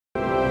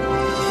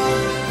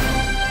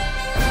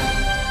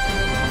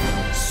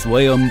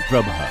Swayam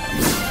Prabha.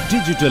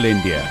 Digital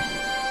India.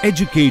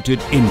 Educated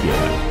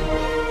India.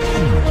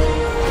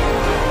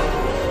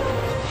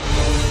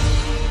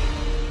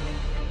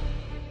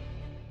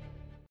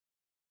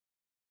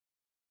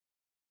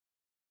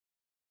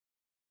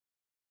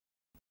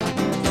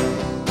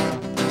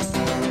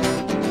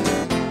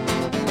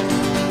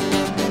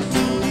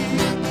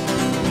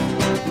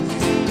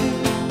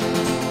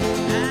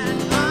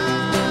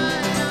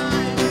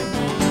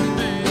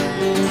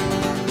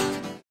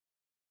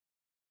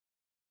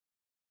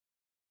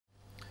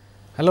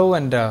 Hello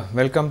and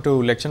welcome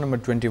to lecture number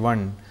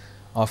 21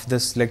 of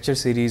this lecture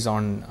series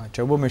on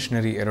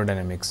Turbomachinery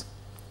Aerodynamics.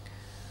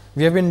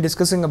 We have been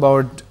discussing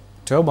about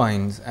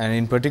turbines and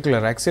in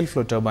particular axial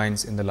flow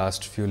turbines in the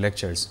last few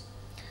lectures,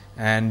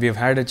 and we have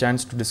had a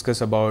chance to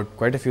discuss about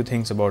quite a few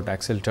things about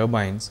axial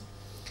turbines.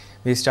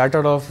 We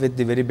started off with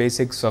the very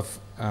basics of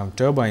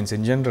turbines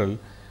in general,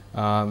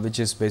 which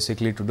is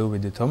basically to do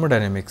with the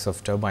thermodynamics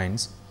of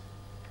turbines.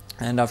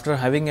 And after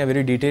having a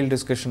very detailed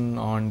discussion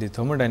on the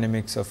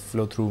thermodynamics of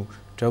flow through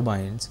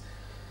turbines,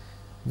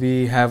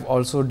 we have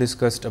also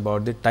discussed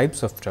about the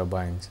types of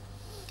turbines,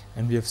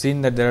 and we have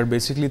seen that there are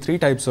basically three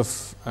types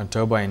of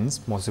turbines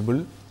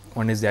possible.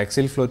 One is the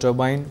axial flow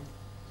turbine,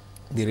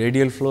 the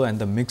radial flow and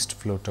the mixed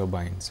flow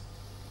turbines.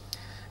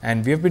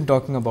 And we have been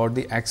talking about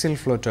the axial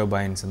flow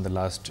turbines in the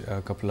last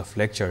couple of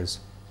lectures.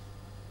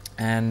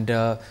 And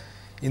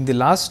in the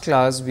last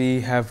class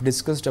we have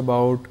discussed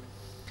about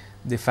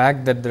the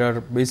fact that there are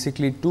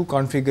basically two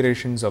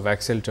configurations of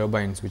axial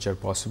turbines which are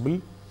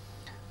possible.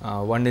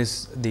 One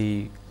is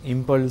the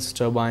impulse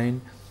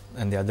turbine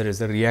and the other is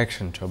the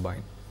reaction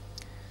turbine.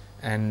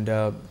 And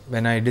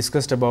when I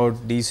discussed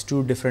about these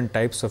two different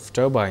types of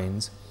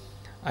turbines,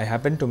 I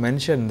happened to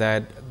mention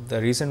that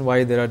the reason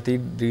why there are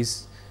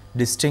these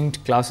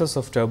distinct classes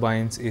of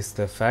turbines is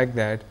the fact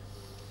that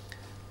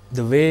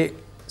the way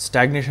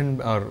stagnation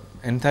or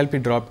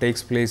enthalpy drop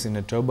takes place in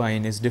a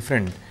turbine is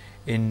different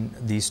in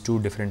these two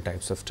different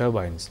types of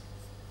turbines.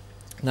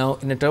 Now,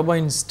 in a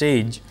turbine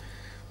stage,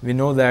 we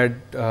know that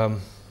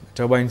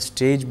turbine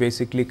stage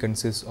basically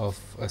consists of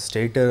a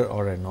stator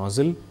or a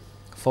nozzle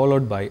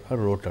followed by a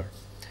rotor.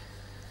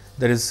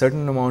 There is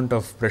certain amount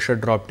of pressure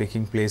drop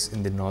taking place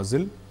in the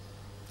nozzle,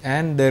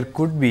 and there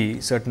could be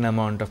certain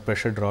amount of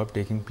pressure drop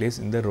taking place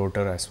in the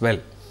rotor as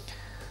well.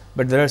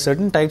 But there are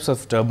certain types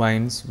of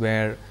turbines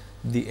where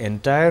the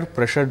entire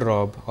pressure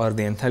drop or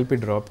the enthalpy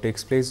drop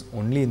takes place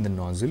only in the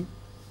nozzle,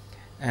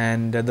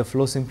 and the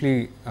flow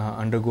simply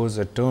undergoes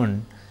a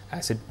turn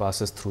as it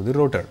passes through the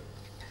rotor.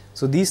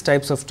 So, these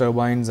types of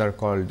turbines are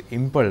called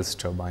impulse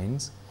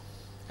turbines,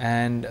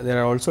 and there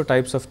are also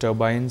types of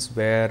turbines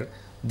where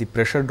the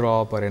pressure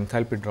drop or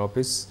enthalpy drop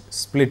is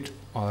split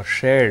or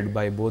shared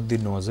by both the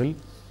nozzle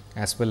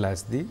as well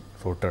as the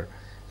rotor,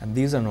 and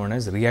these are known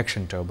as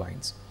reaction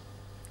turbines.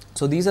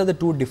 So, these are the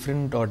two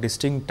different or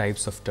distinct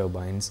types of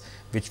turbines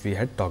which we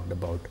had talked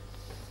about.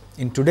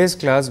 In today's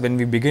class, when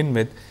we begin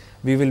with,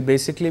 we will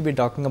basically be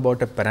talking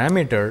about a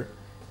parameter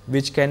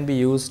which can be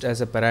used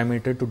as a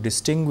parameter to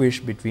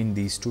distinguish between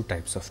these two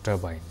types of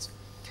turbines.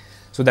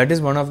 So, that is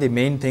one of the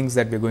main things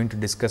that we are going to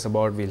discuss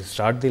about. We will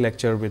start the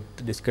lecture with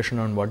discussion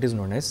on what is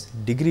known as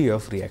degree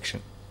of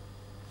reaction.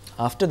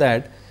 After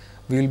that,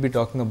 we will be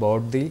talking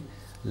about the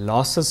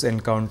losses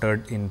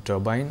encountered in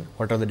turbine,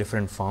 what are the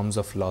different forms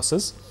of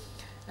losses,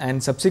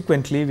 and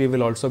subsequently we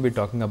will also be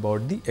talking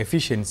about the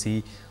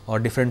efficiency or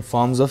different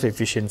forms of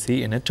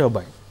efficiency in a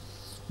turbine.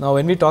 Now,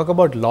 when we talk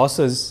about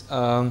losses,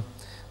 we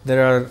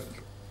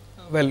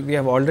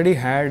have already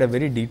had a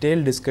very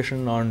detailed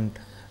discussion on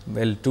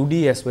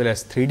 2D as well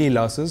as 3D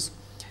losses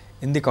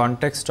in the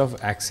context of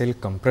axial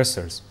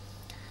compressors.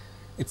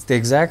 It is the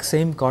exact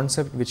same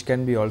concept which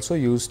can be also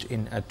used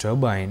in a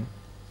turbine.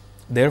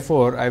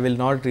 Therefore, I will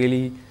not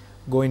really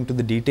go into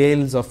the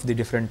details of the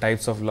different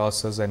types of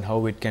losses and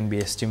how it can be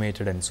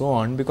estimated and so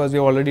on, because we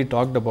have already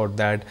talked about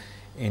that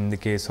in the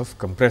case of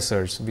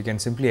compressors. We can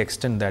simply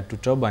extend that to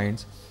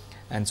turbines,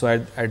 and so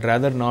I would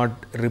rather not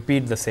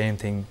repeat the same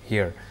thing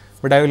here.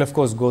 But I will of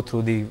course go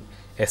through the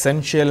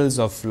essentials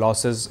of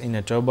losses in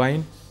a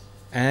turbine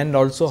and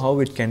also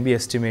how it can be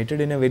estimated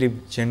in a very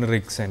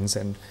generic sense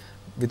and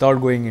without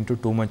going into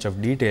too much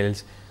of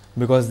details,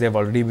 because they have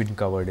already been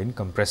covered in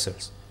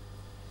compressors.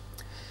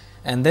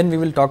 And then we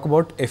will talk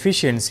about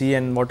efficiency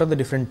and what are the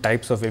different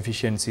types of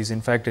efficiencies.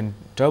 In fact, in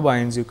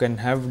turbines you can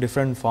have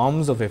different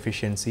forms of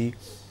efficiency.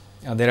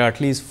 There are at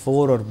least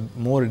 4 or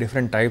more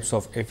different types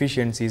of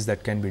efficiencies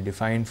that can be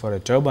defined for a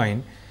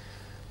turbine,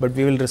 but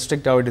we will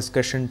restrict our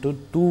discussion to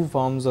 2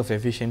 forms of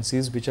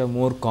efficiencies which are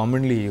more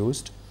commonly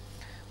used.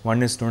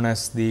 One is known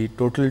as the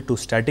total to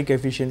static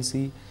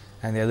efficiency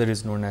and the other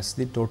is known as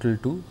the total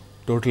to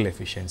total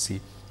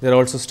efficiency. There are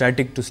also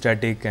static to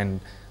static,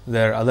 and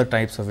there are other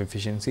types of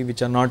efficiency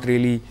which are not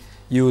really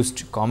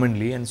used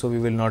commonly, and so we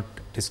will not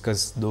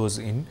discuss those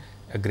in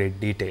a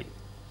great detail.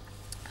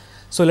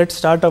 So, let us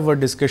start our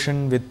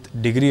discussion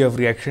with degree of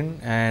reaction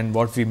and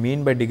what we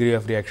mean by degree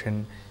of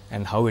reaction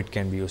and how it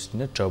can be used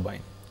in a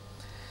turbine.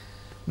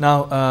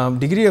 Now,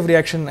 degree of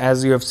reaction,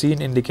 as you have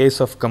seen in the case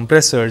of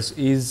compressors,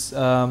 is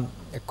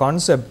a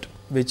concept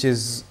which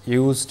is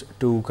used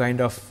to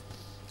kind of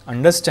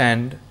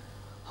understand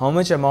how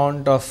much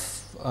amount of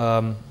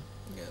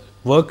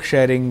work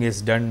sharing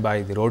is done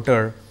by the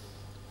rotor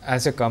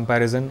as a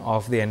comparison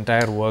of the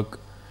entire work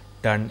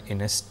done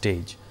in a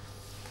stage.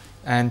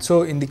 And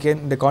so, in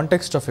the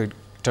context of a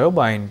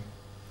turbine,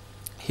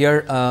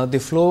 here the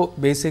flow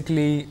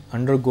basically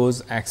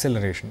undergoes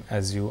acceleration,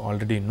 as you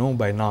already know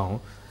by now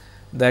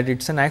that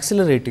it is an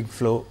accelerating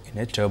flow in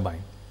a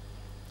turbine,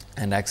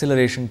 and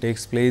acceleration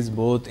takes place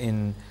both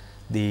in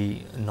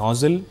the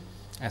nozzle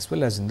as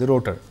well as in the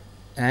rotor,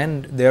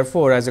 and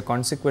therefore, as a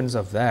consequence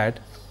of that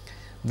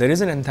there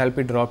is an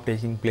enthalpy drop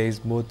taking place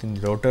both in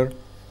the rotor,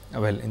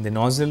 in the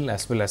nozzle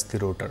as well as the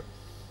rotor.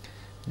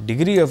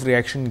 Degree of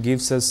reaction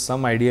gives us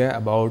some idea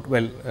about,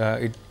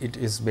 it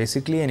is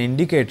basically an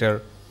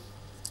indicator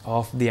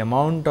of the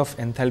amount of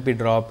enthalpy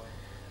drop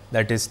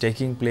that is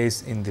taking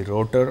place in the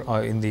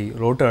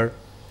rotor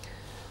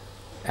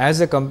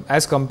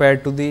as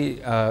compared to the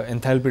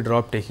enthalpy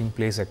drop taking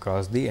place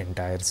across the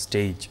entire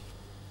stage.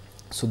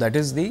 So, that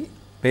is the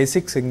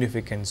basic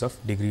significance of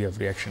degree of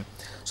reaction.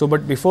 So,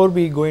 but before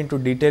we go into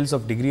details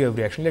of degree of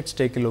reaction, let us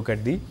take a look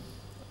at the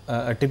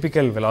a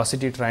typical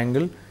velocity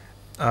triangle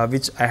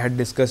which I had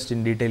discussed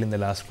in detail in the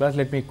last class.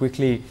 Let me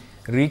quickly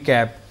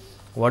recap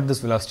what this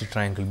velocity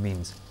triangle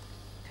means.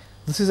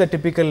 This is a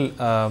typical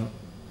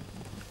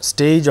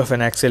stage of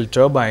an axial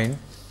turbine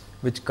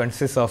which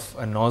consists of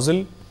a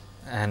nozzle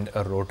and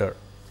a rotor.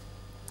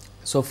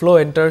 So, flow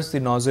enters the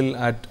nozzle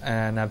at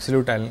an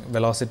absolute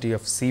velocity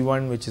of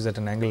c1, which is at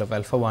an angle of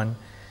alpha 1,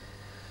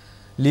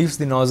 leaves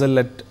the nozzle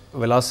at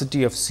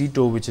velocity of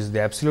c2, which is the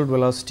absolute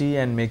velocity,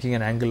 and making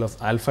an angle of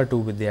alpha 2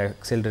 with the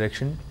axial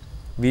direction.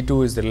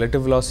 v2 is the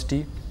relative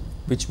velocity,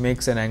 which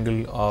makes an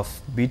angle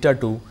of beta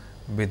 2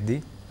 with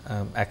the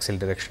axial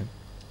direction.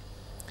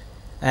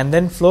 And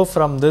then flow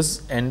from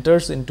this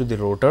enters into the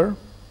rotor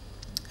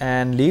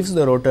and leaves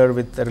the rotor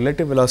with a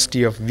relative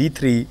velocity of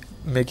v3,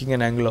 making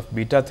an angle of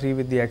beta 3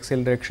 with the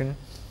axial direction,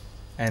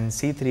 and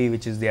c3,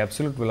 which is the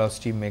absolute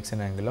velocity, makes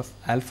an angle of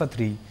alpha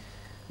 3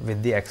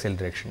 with the axial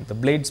direction. The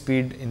blade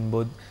speed in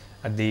both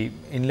at the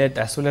inlet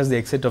as well as the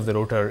exit of the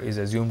rotor is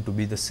assumed to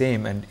be the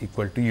same and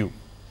equal to u.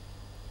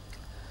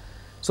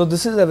 So,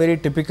 this is a very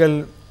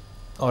typical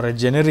or a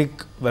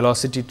generic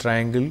velocity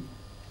triangle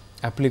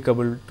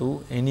applicable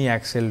to any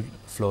axial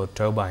flow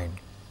turbine.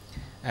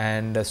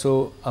 And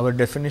so, our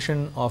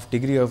definition of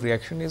degree of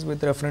reaction is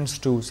with reference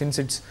to, since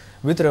it is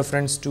with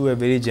reference to a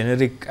very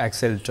generic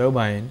axial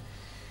turbine,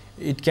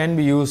 it can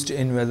be used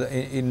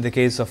in the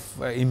case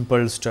of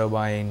impulse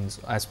turbines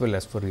as well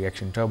as for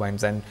reaction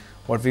turbines. And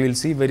what we will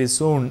see very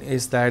soon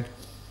is that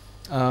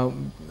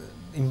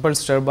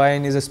impulse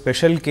turbine is a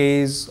special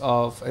case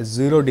of a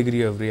 0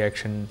 degree of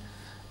reaction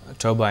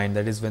turbine,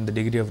 that is when the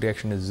degree of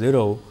reaction is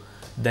 0,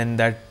 then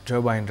that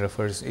turbine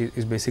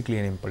is basically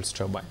an impulse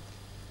turbine.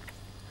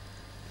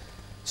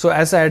 So,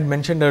 as I had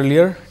mentioned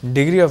earlier,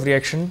 degree of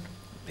reaction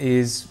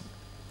is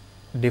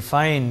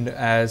defined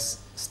as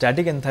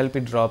static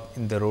enthalpy drop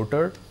in the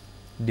rotor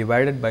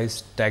divided by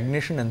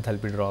stagnation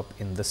enthalpy drop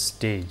in the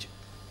stage.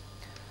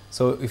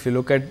 So, if you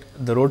look at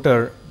the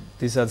rotor,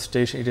 these are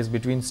it is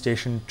between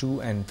station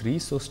 2 and 3.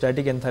 So,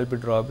 static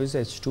enthalpy drop is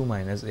H2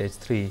 minus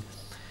H3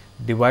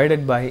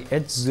 divided by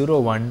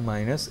H01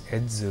 minus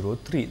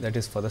H03, that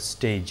is for the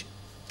stage.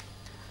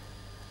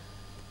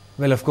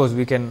 Well, of course,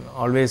 we can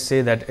always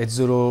say that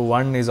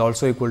H01 is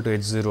also equal to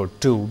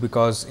H02,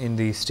 because in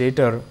the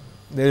stator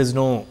there is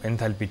no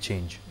enthalpy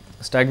change,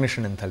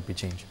 stagnation enthalpy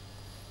change.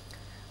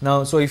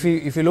 Now, so if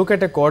you look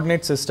at a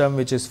coordinate system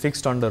which is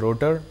fixed on the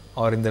rotor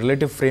or in the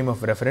relative frame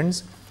of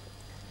reference,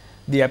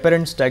 the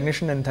apparent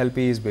stagnation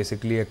enthalpy is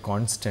basically a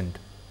constant.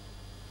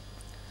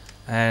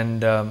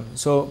 And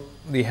so,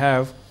 we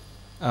have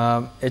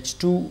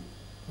H2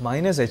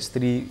 minus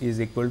H3 is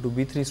equal to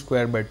V3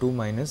 square by 2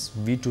 minus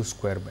V2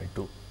 square by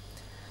 2.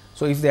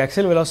 So, if the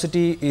axial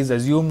velocity is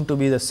assumed to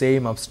be the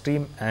same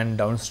upstream and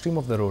downstream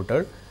of the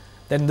rotor,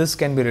 then this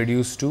can be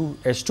reduced to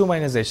H2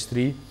 minus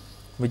H3,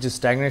 which is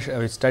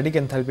stagnation static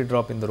enthalpy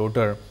drop in the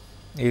rotor,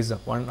 is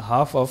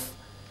 1/2 of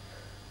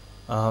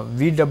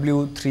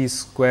VW3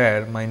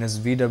 square minus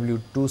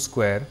VW2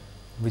 square,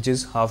 which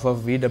is half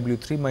of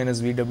VW3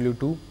 minus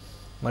VW2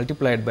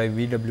 multiplied by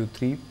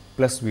VW3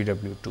 plus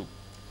VW2.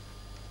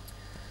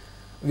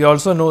 We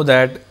also know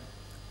that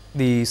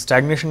the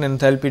stagnation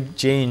enthalpy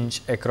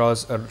change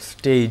across a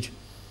stage,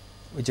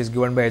 which is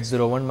given by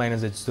H01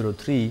 minus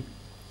H03,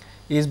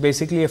 is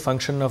basically a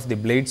function of the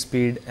blade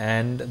speed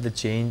and the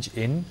change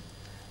in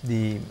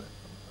the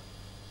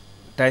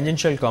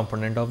tangential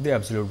component of the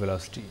absolute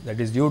velocity, that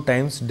is u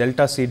times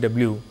delta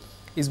Cw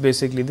is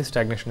basically the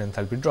stagnation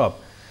enthalpy drop.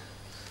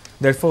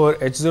 Therefore,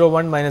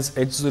 H01 minus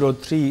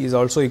H03 is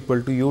also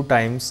equal to u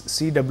times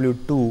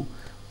Cw2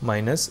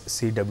 minus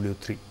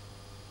Cw3.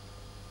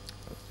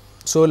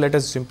 So, let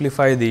us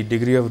simplify the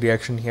degree of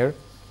reaction here.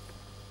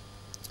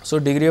 So,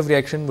 degree of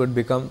reaction would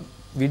become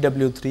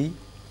Vw3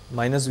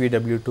 minus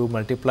Vw2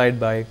 multiplied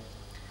by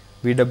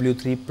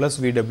Vw3 plus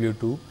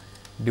Vw2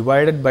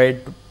 divided by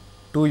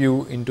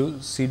 2u into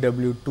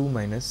Cw2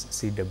 minus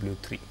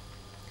Cw3.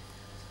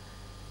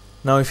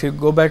 Now, if you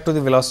go back to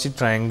the velocity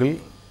triangle,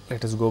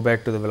 let us go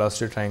back to the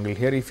velocity triangle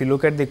here. If you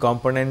look at the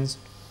components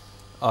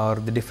or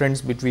the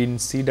difference between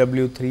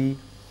Cw3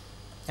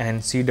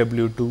 and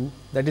Cw2,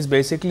 that is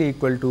basically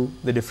equal to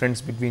the difference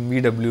between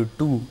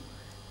Vw2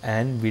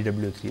 and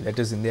Vw3, that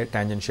is in their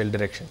tangential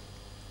direction.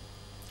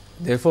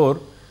 Therefore,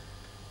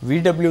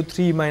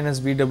 Vw3 minus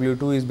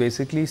Vw2 is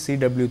basically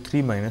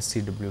Cw3 minus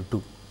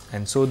Cw2,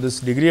 and so this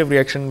degree of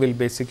reaction will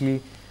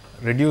basically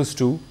reduce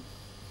to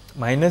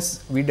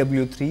minus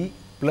Vw3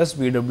 plus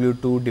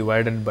Vw2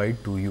 divided by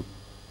 2u.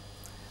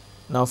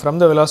 Now, from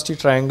the velocity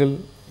triangle,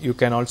 you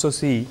can also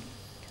see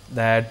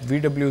that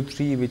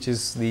Vw3, which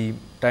is the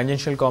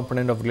tangential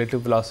component of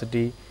relative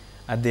velocity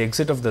at the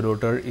exit of the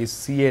rotor, is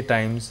Ca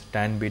times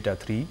tan beta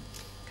 3.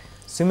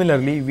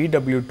 Similarly,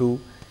 Vw2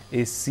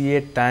 is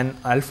Ca tan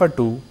alpha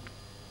 2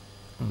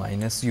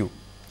 minus u.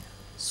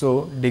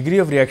 So, degree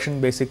of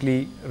reaction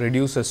basically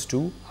reduces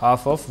to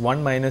half of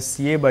 1 minus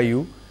Ca by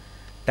u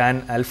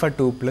tan alpha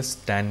 2 plus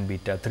tan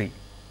beta 3.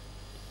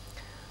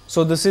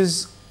 So, this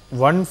is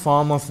one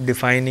form of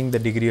defining the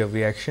degree of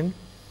reaction,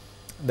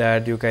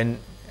 that you can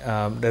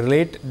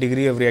relate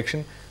degree of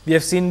reaction. We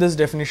have seen this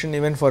definition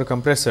even for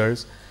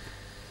compressors,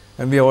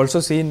 and we have also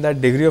seen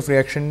that degree of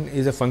reaction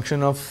is a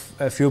function of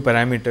a few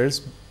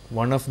parameters.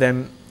 One of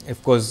them,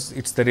 of course,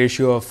 it is the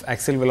ratio of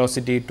axial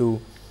velocity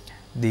to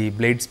the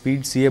blade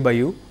speed Ca by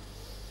u.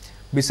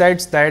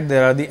 Besides that,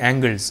 there are the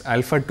angles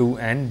alpha 2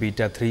 and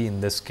beta 3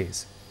 in this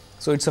case.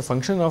 So, it is a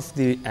function of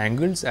the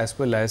angles as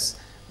well as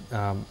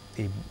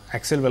the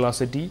axial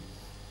velocity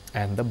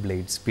and the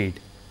blade speed.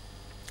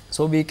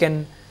 So, we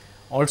can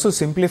also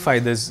simplify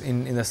this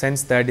in the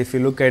sense that if you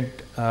look at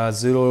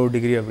 0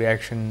 degree of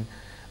reaction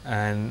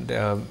and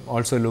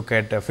also look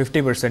at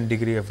 50%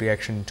 degree of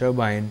reaction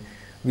turbine,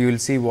 we will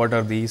see what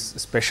are these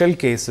special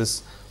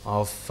cases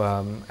of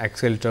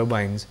axial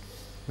turbines,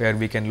 where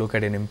we can look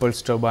at an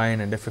impulse turbine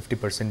and a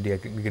 50%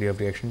 degree of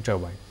reaction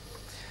turbine.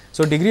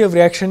 So, degree of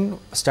reaction,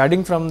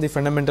 starting from the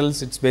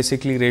fundamentals, it is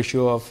basically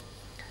ratio of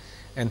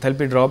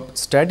enthalpy drop,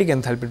 static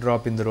enthalpy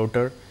drop in the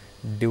rotor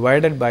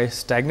divided by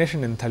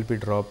stagnation enthalpy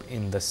drop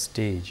in the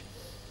stage,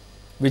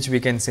 which we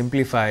can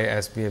simplify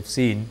as we have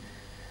seen,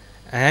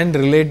 and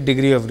relate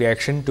degree of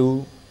reaction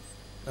to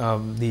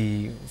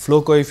the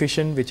flow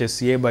coefficient, which is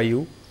Ca by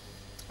u,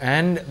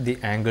 and the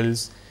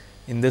angles.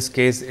 In this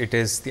case, it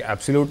is the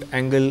absolute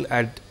angle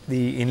at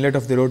the inlet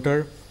of the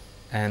rotor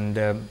and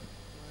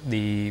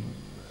the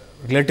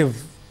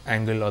relative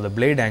angle or the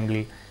blade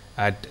angle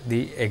at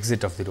the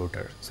exit of the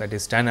rotor. So, that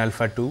is tan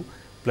alpha 2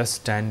 plus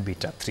tan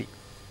beta 3.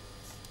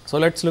 So,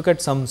 let us look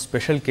at some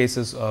special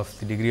cases of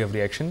the degree of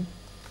reaction.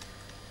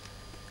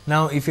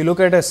 Now, if you look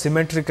at a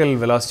symmetrical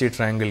velocity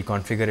triangle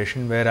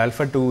configuration, where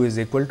alpha 2 is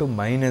equal to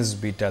minus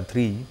beta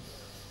 3,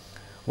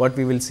 what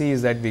we will see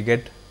is that we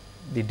get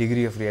the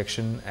degree of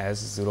reaction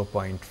as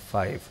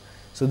 0.5.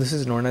 So, this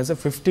is known as a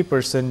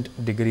 50%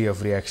 degree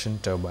of reaction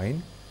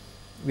turbine.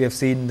 We have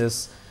seen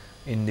this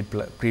in the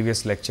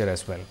previous lecture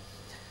as well.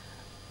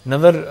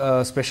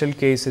 Another special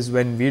case is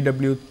when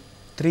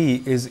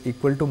Vw3 is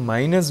equal to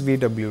minus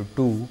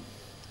Vw2,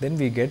 then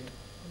we get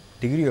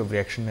degree of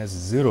reaction as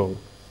 0,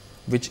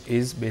 which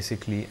is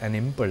basically an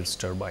impulse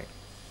turbine.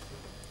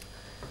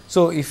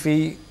 So, if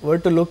we were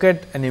to look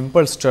at an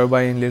impulse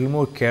turbine a little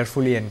more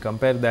carefully and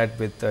compare that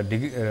with a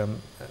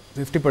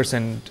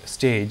 50%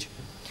 stage,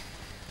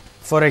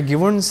 for a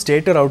given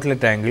stator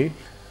outlet angle,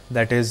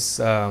 that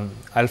is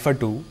alpha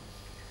 2,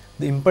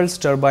 the impulse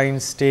turbine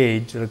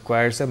stage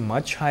requires a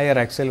much higher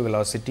axial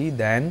velocity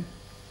than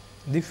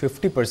the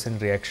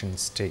 50% reaction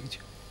stage.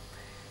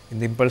 In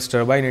the impulse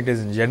turbine, it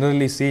is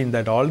generally seen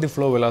that all the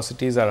flow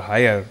velocities are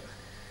higher,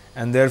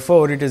 and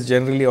therefore, it is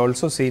generally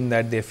also seen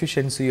that the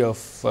efficiency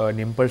of an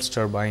impulse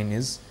turbine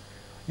is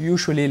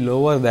usually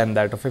lower than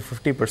that of a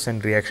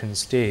 50% reaction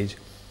stage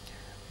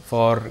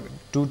for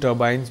two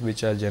turbines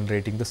which are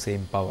generating the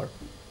same power.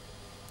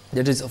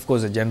 That is, of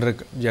course, a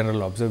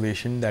general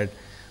observation, that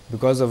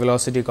because the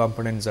velocity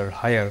components are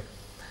higher,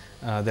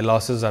 the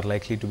losses are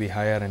likely to be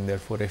higher, and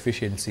therefore,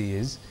 efficiency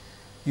is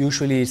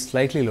usually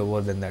slightly lower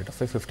than that of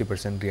a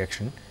 50%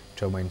 reaction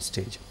turbine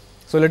stage.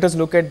 So, let us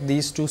look at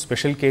these two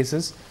special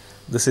cases.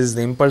 This is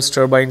the impulse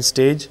turbine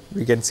stage.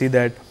 We can see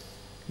that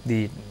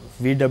the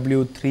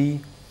Vw3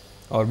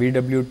 or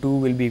Vw2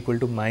 will be equal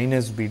to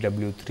minus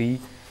Vw3.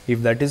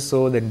 If that is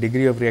so, then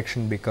degree of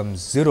reaction becomes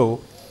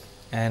 0,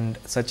 and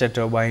such a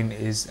turbine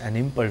is an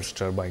impulse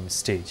turbine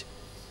stage.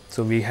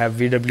 So, we have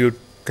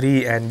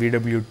Vw3 and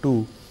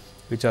Vw2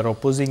 which are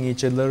opposing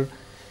each other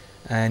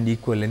and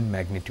equal in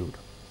magnitude.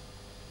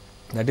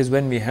 That is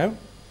when we have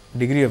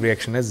degree of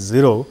reaction as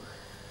 0.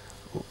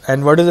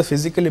 And what is the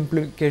physical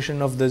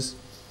implication of this?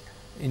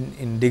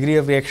 In degree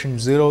of reaction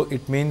 0,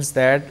 it means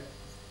that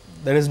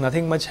there is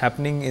nothing much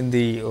happening in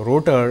the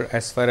rotor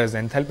as far as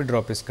enthalpy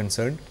drop is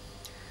concerned.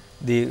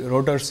 The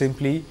rotor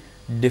simply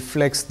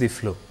deflects the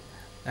flow,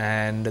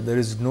 and there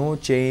is no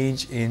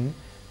change in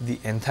the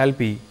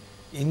enthalpy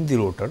in the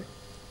rotor,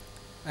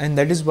 and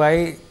that is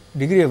why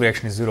degree of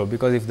reaction is 0,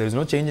 because if there is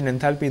no change in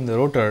enthalpy in the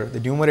rotor, the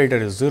numerator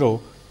is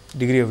 0,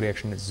 degree of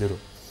reaction is 0.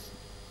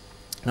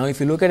 Now, if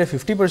you look at a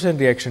 50%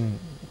 reaction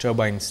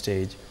turbine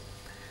stage,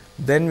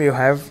 then we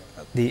have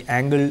the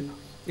angle,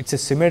 it is a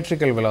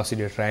symmetrical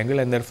velocity triangle,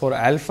 and therefore,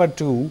 alpha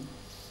 2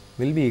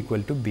 will be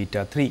equal to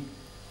beta 3.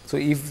 So,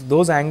 if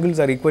those angles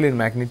are equal in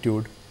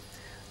magnitude,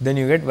 then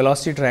you get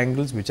velocity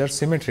triangles which are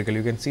symmetrical.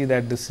 You can see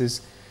that this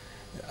is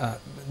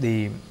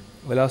the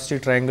velocity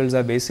triangles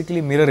are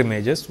basically mirror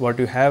images. What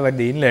you have at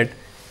the inlet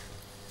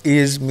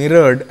is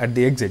mirrored at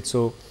the exit.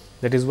 So,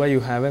 that is why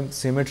you have a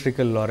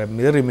symmetrical or a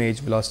mirror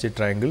image velocity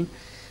triangle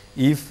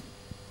if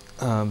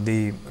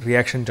the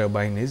reaction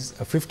turbine is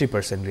a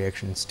 50%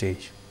 reaction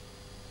stage.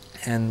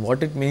 And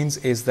what it means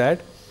is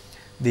that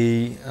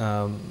the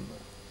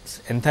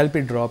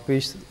enthalpy drop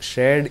is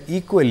shared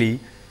equally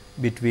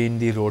between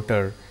the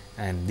rotor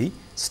and the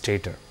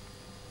stator,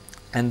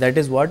 and that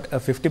is what a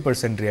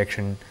 50%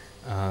 reaction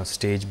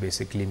stage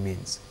basically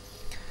means.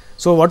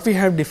 So, what we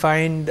have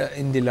defined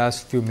in the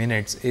last few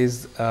minutes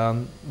is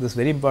this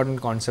very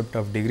important concept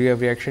of degree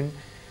of reaction,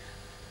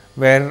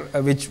 where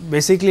which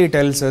basically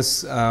tells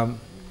us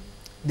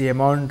the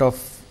amount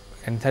of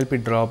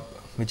enthalpy drop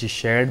which is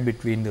shared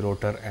between the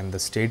rotor and the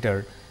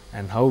stator,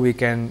 and how we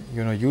can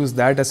use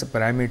that as a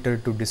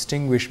parameter to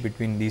distinguish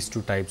between these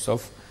two types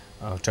of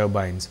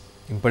turbines.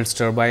 Impulse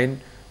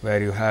turbine, where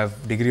you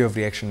have degree of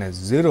reaction as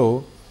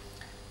 0,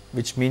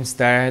 which means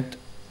that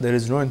there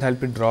is no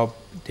enthalpy drop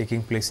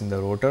taking place in the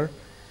rotor,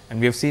 and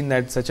we have seen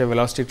that such a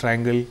velocity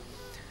triangle,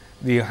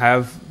 we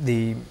have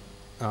the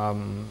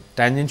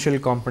tangential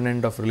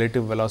component of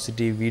relative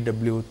velocity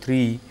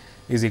Vw3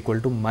 is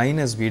equal to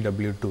minus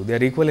Vw2. They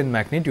are equal in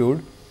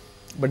magnitude,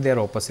 but they are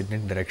opposite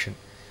in direction,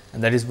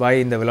 and that is why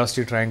in the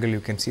velocity triangle you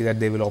can see that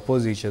they will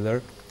oppose each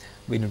other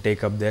when you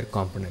take up their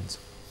components.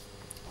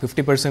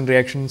 50%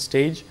 reaction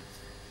stage,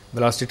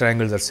 velocity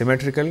triangles are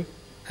symmetrical,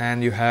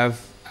 and you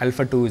have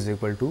alpha 2 is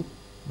equal to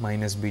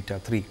minus beta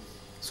 3.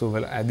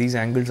 So, these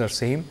angles are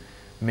same,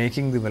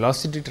 making the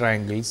velocity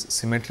triangles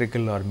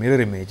symmetrical or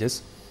mirror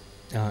images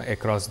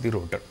across the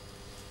rotor.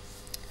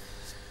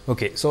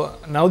 Okay, so,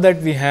 now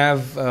that we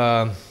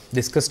have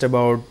discussed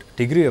about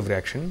degree of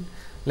reaction,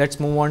 let us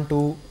move on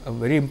to a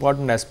very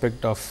important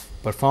aspect of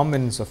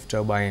performance of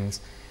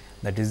turbines,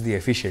 that is the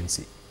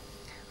efficiency.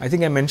 I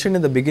think I mentioned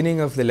in the beginning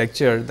of the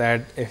lecture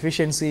that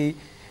efficiency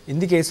in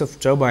the case of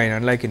turbine,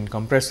 unlike in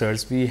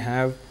compressors, we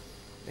have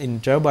in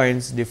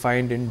turbines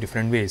defined in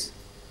different ways,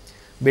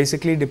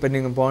 basically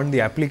depending upon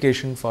the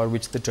application for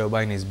which the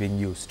turbine is being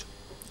used.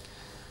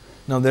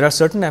 Now, there are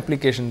certain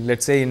applications, let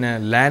us say in a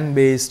land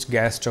based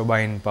gas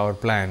turbine power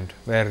plant,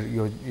 where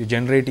you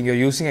are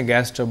using a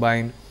gas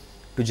turbine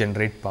to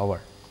generate power.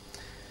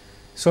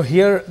 So,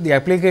 here the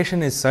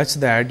application is such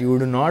that you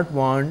do not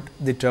want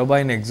the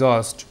turbine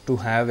exhaust to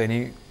have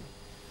any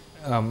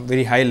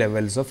very high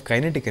levels of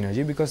kinetic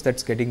energy, because that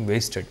is getting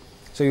wasted.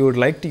 So, you would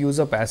like to use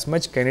up as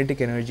much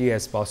kinetic energy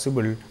as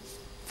possible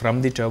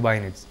from the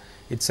turbine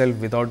itself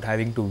without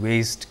having to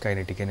waste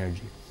kinetic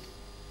energy.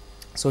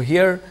 So,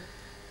 here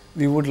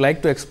we would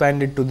like to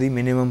expand it to the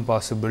minimum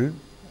possible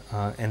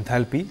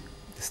enthalpy,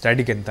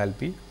 static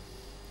enthalpy,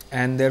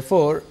 and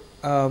therefore,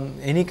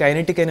 any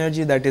kinetic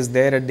energy that is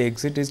there at the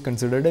exit is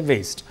considered a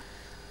waste.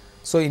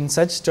 So, in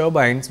such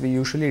turbines we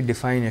usually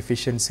define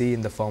efficiency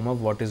in the form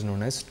of what is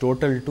known as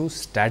total to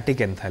static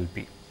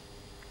enthalpy,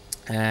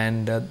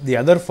 and the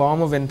other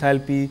form of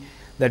enthalpy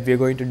that we are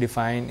going to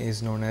define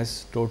is known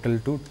as total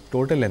to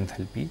total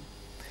enthalpy,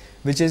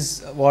 which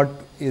is what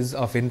is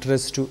of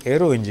interest to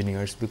aero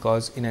engineers,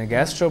 because in a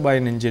gas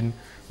turbine engine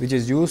which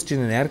is used in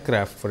an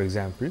aircraft, for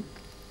example,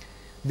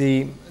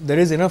 there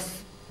is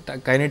enough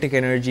kinetic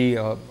energy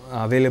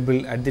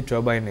available at the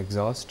turbine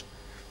exhaust,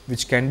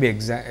 which can be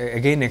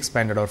again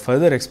expanded or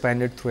further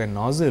expanded through a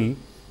nozzle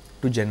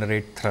to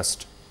generate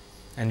thrust.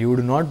 And you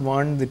do not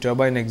want the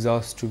turbine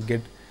exhaust to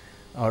get,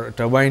 or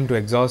turbine to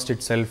exhaust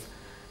itself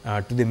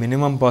to the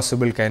minimum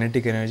possible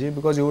kinetic energy,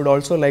 because you would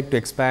also like to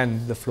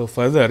expand the flow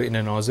further in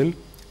a nozzle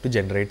to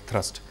generate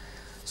thrust.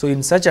 So,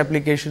 in such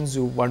applications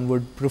one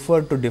would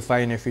prefer to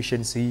define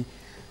efficiency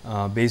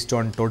based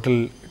on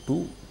total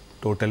to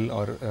total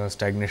or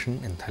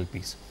stagnation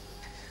enthalpies.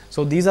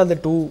 So, these are the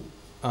two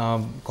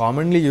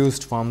commonly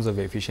used forms of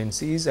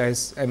efficiencies.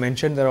 As I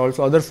mentioned, there are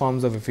also other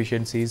forms of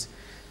efficiencies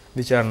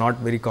which are not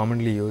very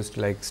commonly used,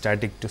 like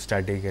static to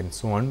static and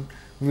so on.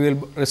 We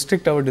will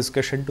restrict our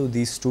discussion to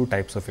these two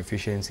types of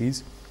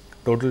efficiencies,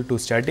 total to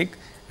static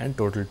and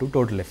total to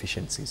total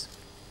efficiencies.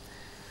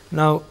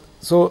 Now,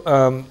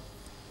 so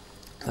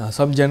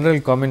some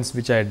general comments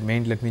which I had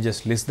made, let me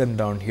just list them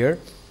down here.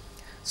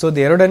 So,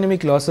 the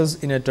aerodynamic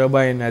losses in a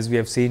turbine, as we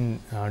have seen,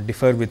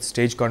 differ with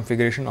stage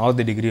configuration or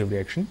the degree of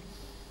reaction,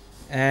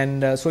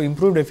 and so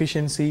improved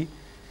efficiency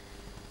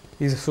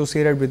is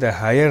associated with a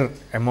higher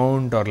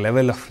amount or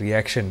level of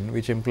reaction,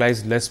 which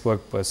implies less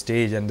work per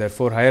stage and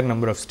therefore, higher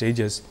number of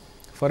stages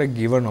for a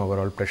given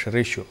overall pressure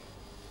ratio.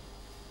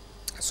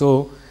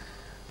 So,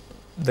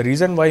 the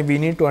reason why we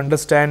need to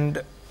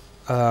understand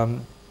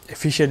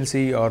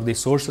efficiency or the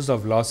sources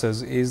of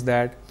losses is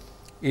that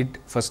it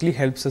firstly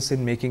helps us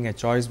in making a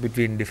choice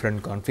between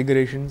different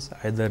configurations,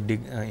 either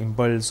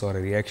impulse or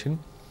a reaction.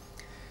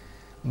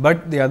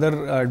 But the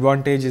other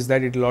advantage is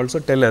that it will also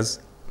tell us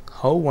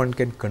how one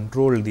can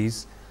control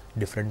these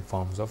different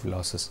forms of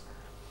losses.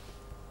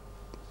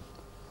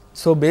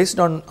 So, based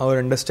on our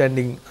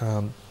understanding,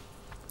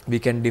 we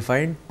can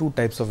define two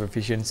types of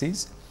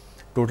efficiencies: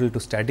 total to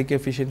static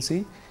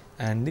efficiency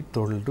and the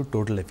total to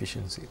total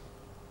efficiency.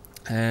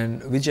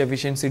 And which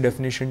efficiency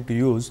definition to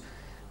use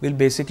will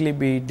basically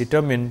be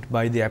determined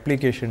by the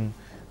application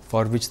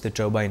for which the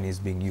turbine is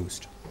being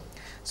used.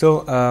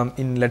 So,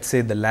 in let us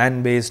say the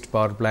land based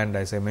power plant,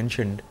 as I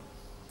mentioned,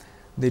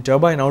 the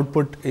turbine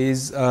output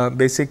is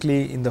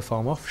basically in the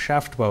form of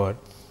shaft power.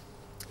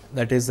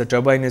 That is, the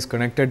turbine is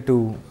connected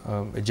to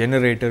a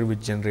generator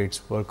which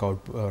generates work out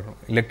or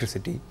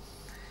electricity,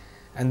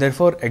 and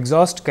therefore,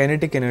 exhaust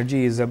kinetic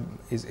energy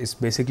is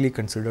basically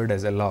considered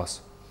as a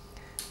loss.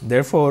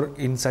 Therefore,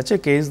 in such a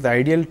case, the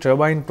ideal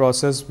turbine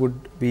process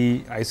would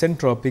be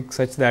isentropic,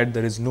 such that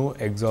there is no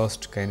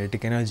exhaust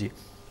kinetic energy.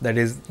 That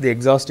is, the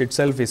exhaust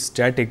itself is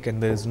static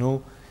and there is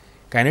no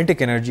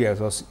kinetic energy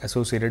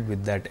associated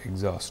with that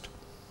exhaust.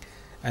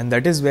 And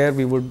that is where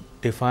we would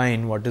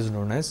define what is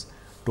known as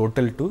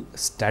total to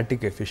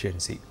static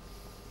efficiency.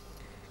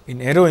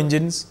 In aero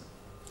engines,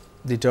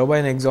 the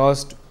turbine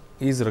exhaust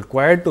is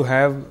required to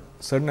have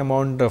certain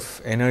amount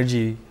of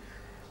energy,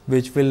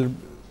 which will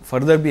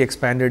further be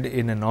expanded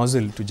in a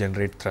nozzle to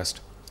generate thrust.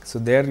 So,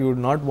 there you would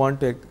not want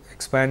to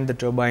expand the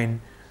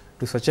turbine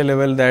to such a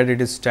level that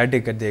it is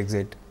static at the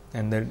exit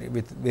and then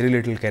with very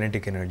little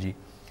kinetic energy,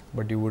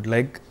 but you would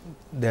like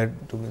there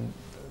to be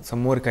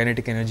some more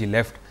kinetic energy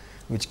left,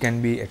 which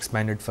can be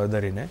expanded further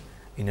in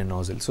a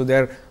nozzle. So,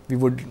 there we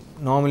would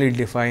normally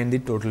define the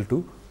total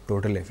to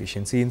total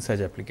efficiency in such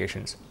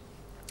applications.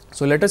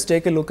 So, let us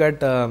take a look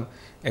at a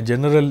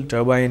general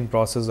turbine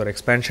process or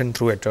expansion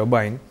through a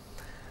turbine,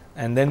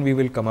 and then we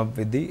will come up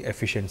with the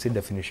efficiency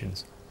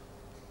definitions.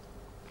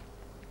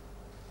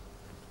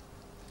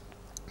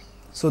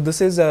 So,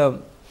 this is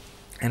an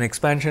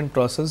expansion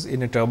process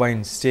in a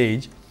turbine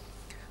stage,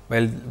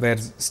 where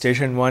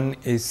station 1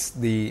 is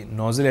the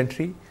nozzle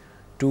entry,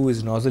 2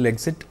 is nozzle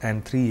exit,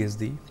 and 3 is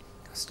the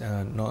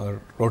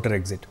rotor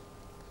exit.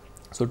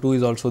 So, 2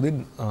 is also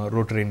the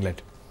rotor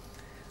inlet.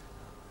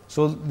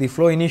 So, the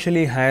flow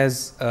initially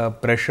has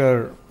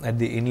pressure at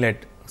the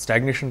inlet,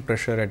 stagnation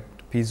pressure at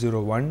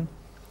P01,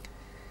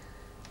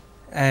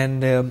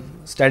 and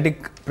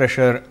static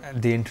pressure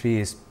at the entry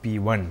is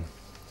P1.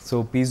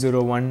 So,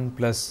 P01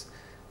 plus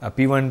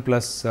P1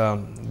 plus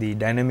the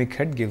dynamic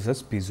head gives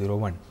us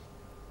P01.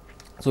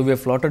 So, we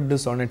have plotted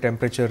this on a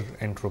temperature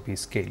entropy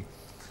scale.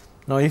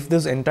 Now, if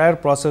this entire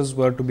process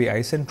were to be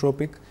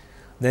isentropic,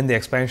 then the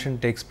expansion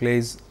takes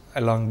place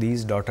along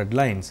these dotted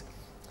lines.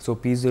 So,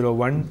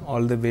 P01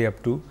 all the way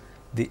up to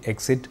the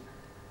exit,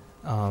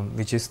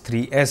 which is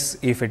 3s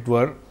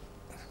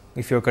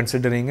if you are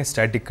considering a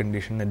static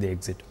condition at the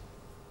exit.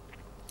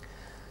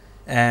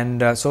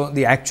 And so,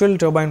 the actual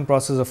turbine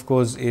process, of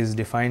course, is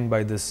defined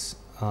by this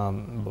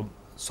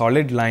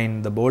solid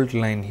line, the bolt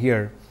line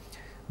here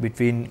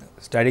between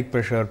static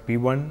pressure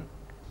P1,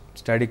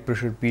 static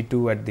pressure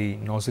P2 at the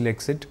nozzle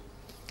exit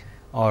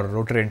or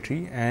rotor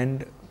entry,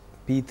 and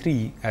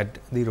P3 at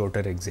the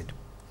rotor exit.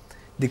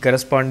 The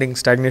corresponding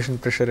stagnation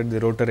pressure at the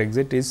rotor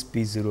exit is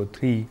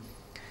P03,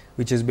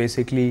 which is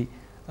basically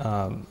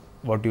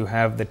what you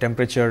have, the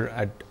temperature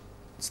at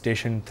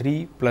station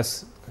 3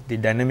 plus the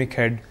dynamic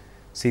head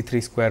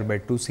C3 square by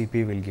 2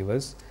 Cp will give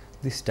us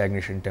the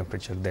stagnation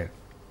temperature there.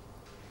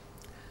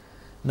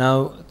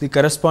 Now, the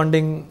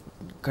corresponding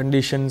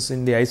conditions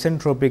in the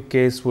isentropic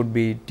case would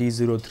be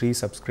T03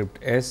 subscript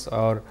S,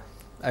 or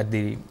at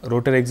the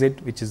rotor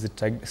exit, which is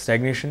the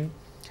stagnation.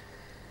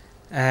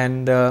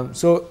 And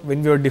so,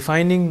 when we are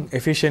defining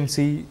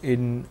efficiency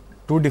in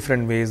two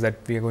different ways that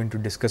we are going to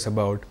discuss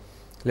about,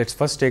 let us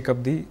first take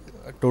up the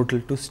total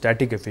to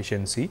static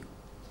efficiency.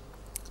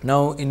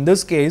 Now, in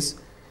this case,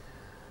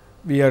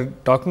 we are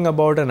talking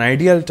about an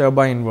ideal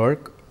turbine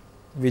work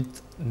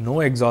with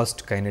no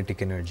exhaust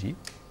kinetic energy,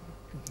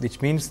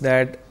 which means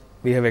that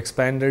we have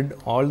expanded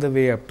all the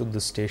way up to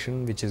the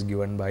station, which is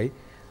given by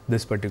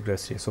this particular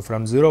stage. So,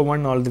 from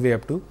 0,1 all the way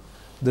up to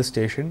this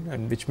station,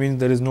 and which means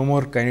there is no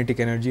more kinetic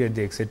energy at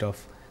the exit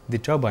of the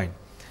turbine.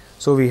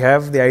 So, we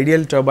have the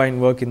ideal turbine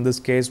work in this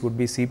case would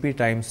be Cp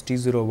times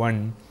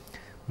T01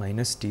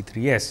 minus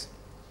T3s.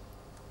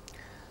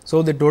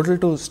 So, the total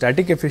to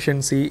static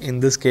efficiency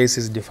in this case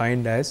is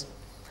defined as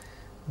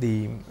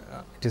it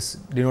is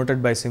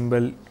denoted by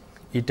symbol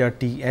eta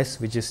Ts,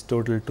 which is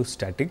total to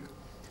static,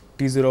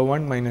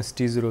 T01 minus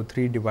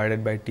T03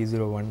 divided by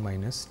T01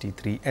 minus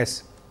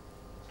T3s.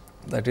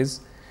 That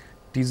is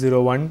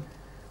T01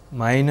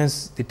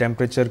 minus the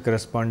temperature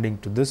corresponding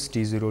to this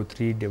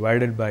T03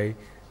 divided by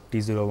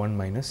T01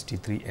 minus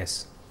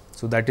T3s.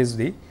 So, that is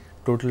the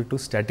total to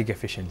static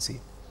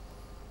efficiency.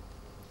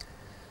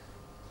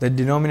 The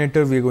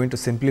denominator we are going to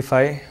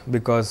simplify,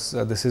 because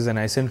this is an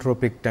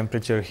isentropic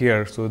temperature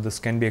here. So, this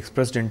can be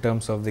expressed in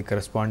terms of the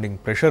corresponding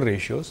pressure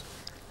ratios.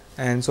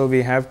 and so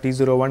we have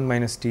T01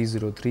 minus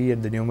T03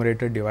 at the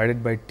numerator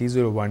divided by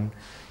T01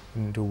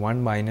 into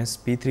 1 minus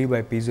P3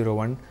 by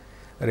P01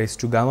 raised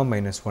to gamma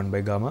minus 1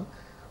 by gamma.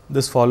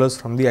 This follows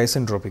from the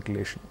isentropic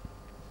relation.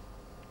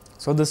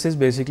 So, this is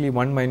basically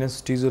 1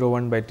 minus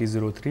T01 by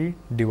T03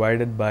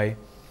 divided by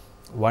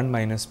 1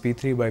 minus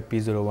P3 by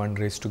P01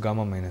 raised to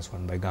gamma minus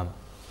 1 by gamma.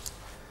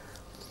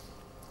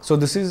 So,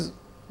 this is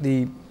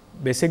the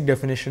basic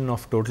definition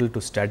of total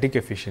to static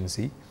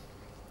efficiency.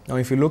 Now,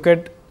 if you look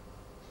at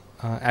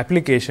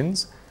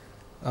applications,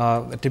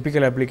 a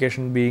typical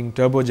application being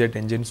turbojet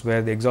engines,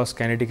 where the exhaust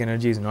kinetic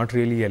energy is not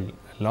really a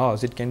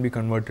loss, it can be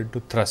converted to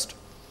thrust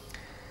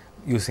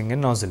using a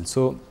nozzle.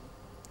 So,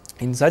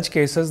 in such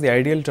cases the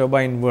ideal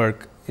turbine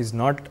work is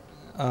not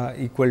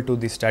equal to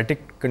the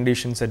static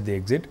conditions at the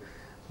exit,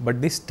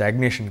 but the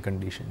stagnation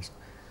conditions.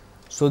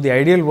 So, the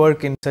ideal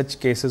work in such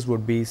cases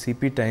would be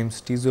Cp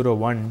times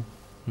T01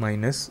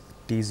 minus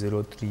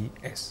T03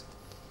 S,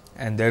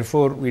 and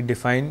therefore, we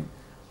define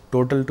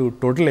total to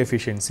total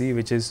efficiency,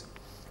 which is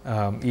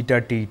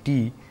eta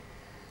T,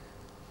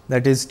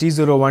 that is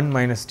T01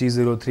 minus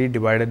T03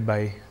 divided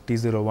by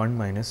T01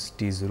 minus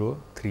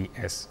T03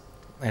 S.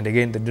 And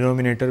again the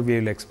denominator we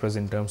will express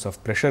in terms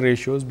of pressure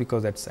ratios,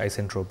 because that is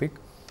isentropic.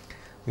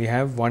 We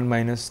have 1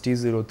 minus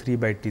T03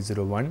 by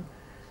T01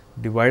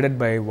 divided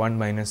by 1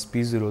 minus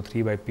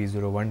P03 by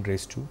P01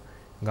 raised to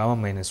gamma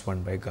minus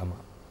 1 by gamma.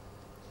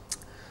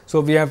 So,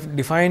 we have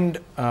defined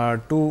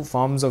two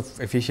forms of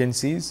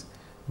efficiencies,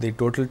 the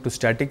total to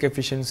static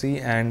efficiency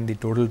and the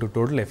total to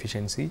total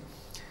efficiency.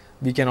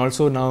 We can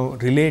also now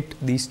relate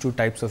these two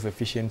types of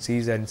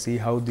efficiencies and see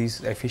how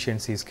these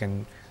efficiencies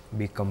can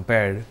be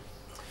compared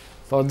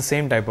for the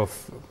same type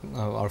of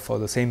or for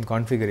the same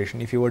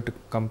configuration. If you were to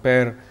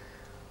compare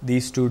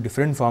these two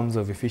different forms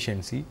of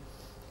efficiency,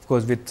 of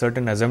course, with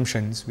certain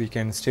assumptions, we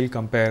can still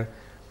compare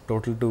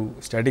total to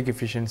static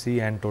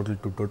efficiency and total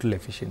to total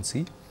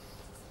efficiency.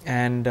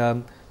 And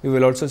we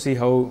will also see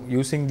how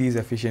using these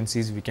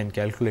efficiencies we can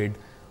calculate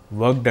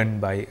work done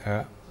by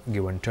a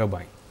given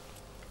turbine.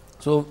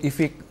 So, if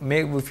you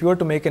were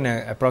to make an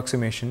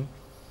approximation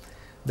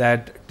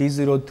that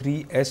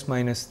T03 S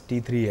minus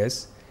T3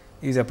 S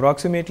is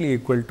approximately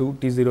equal to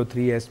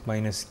T03 S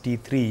minus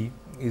T3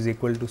 is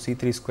equal to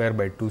C3 square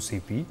by 2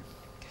 Cp,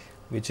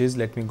 which is,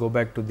 let me go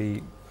back to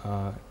the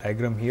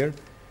diagram here.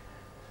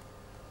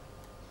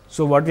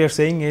 So, what we are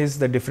saying is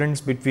the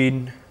difference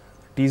between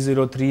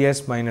T03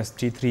 S minus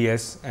T3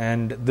 S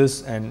and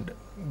this and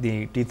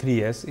the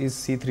T3 S is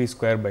C3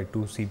 square by 2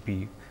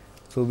 Cp.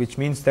 So, which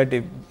means that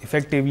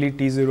effectively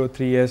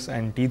T03 S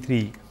and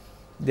T3,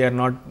 they are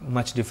not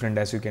much different,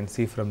 as you can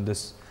see from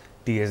this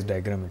TS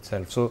diagram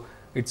itself. So,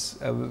 it is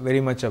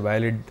very much a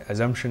valid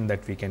assumption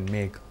that we can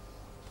make.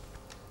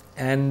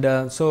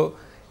 And so,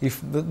 if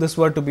this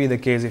were to be the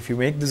case, if you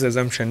make this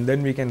assumption,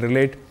 then we can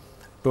relate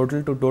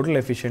total to total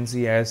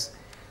efficiency as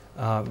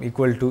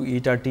equal to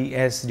eta T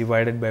S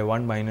divided by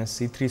 1 minus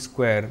C3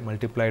 square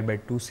multiplied by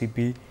 2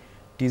 Cp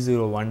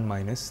T01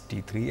 minus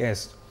T3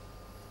 S.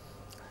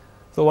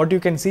 So, what you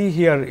can see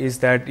here is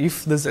that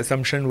if this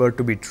assumption were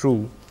to be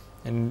true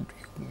and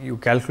you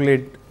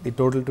calculate the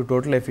total to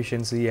total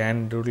efficiency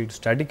and total to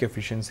static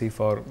efficiency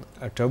for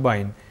a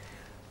turbine,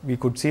 we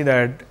could see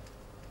that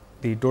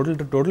the total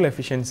to total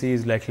efficiency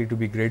is likely to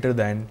be greater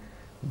than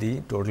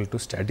the total to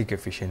static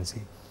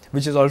efficiency,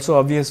 which is also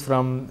obvious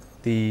from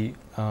the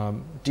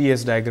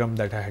TS diagram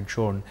that I had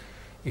shown.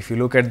 If you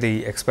look at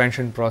the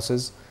expansion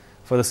process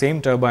for the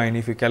same turbine,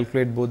 if you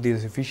calculate both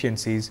these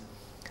efficiencies,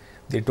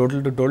 the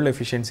total to total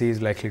efficiency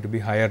is likely to be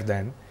higher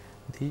than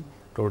the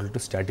total to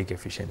static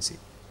efficiency.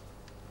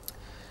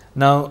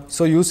 Now,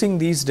 so using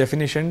these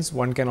definitions,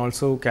 one can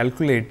also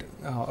calculate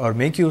or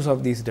make use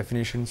of these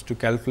definitions to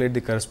calculate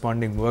the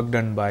corresponding work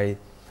done by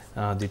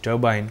the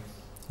turbine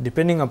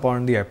depending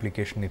upon the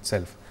application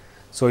itself.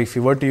 So, if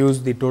you were to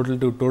use the total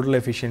to total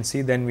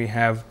efficiency, then we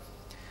have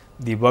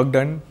the work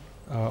done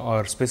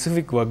or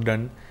specific work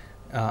done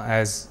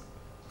as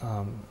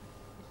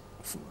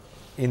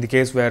in the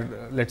case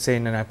where, let us say,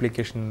 in an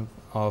application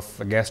of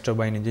a gas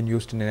turbine engine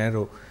used in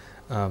an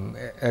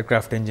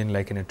aircraft engine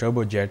like in a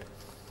turbojet,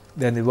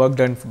 then the work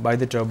done by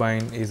the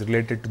turbine is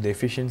related to the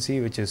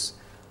efficiency, which is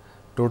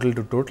total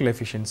to total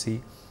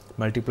efficiency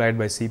multiplied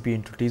by Cp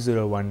into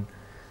T01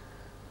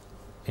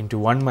 into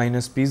 1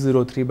 minus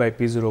P03 by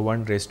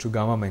P01 raised to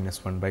gamma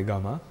minus 1 by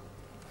gamma.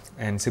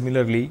 And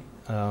similarly,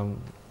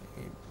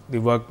 the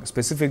work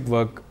specific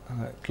work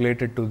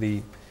related to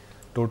the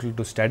total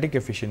to static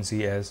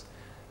efficiency as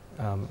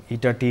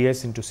eta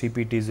Ts into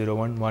Cp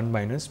T01 1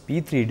 minus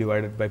P3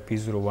 divided by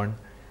P01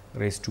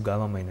 raised to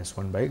gamma minus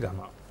 1 by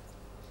gamma.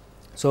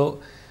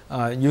 So,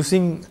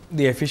 using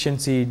the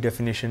efficiency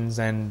definitions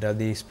and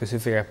the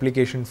specific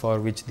application for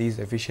which these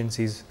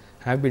efficiencies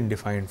have been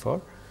defined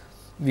for,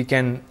 we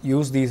can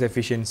use these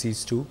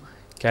efficiencies to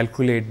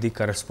calculate the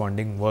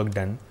corresponding work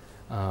done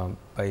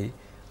by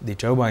the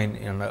turbine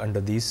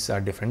under these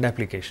different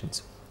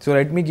applications. So,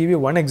 let me give you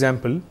one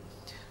example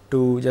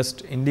to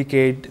just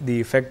indicate the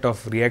effect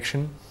of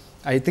reaction.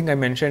 I think I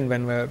mentioned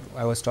when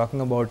I was talking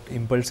about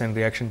impulse and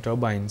reaction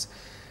turbines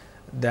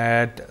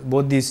that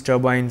both these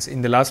turbines,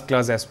 in the last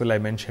class as well I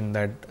mentioned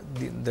that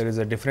there is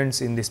a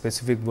difference in the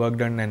specific work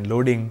done and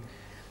loading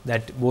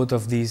that both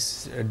of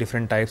these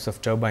different types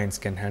of turbines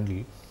can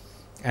handle,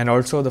 and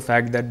also the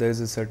fact that there is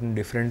a certain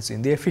difference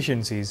in the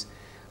efficiencies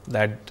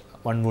that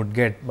one would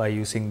get by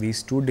using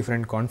these two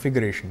different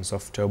configurations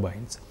of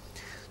turbines.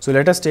 So,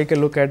 let us take a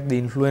look at the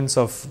influence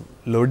of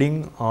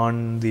loading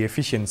on the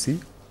efficiency.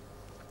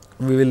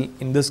 We will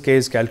in this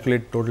case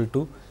calculate total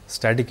to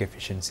static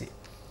efficiency.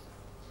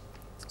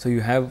 So,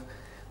 you have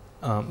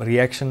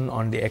reaction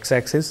on the x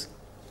axis,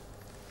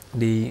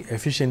 the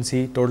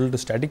efficiency total to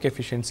static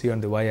efficiency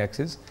on the y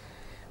axis,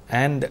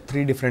 and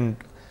three different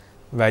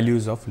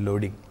values of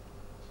loading.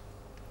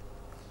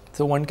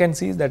 So, one can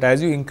see that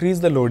as you increase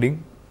the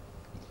loading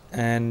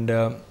and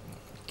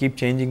keep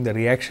changing the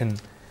reaction,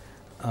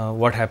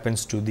 what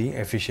happens to the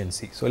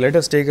efficiency. So, let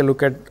us take a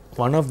look at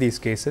one of these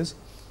cases.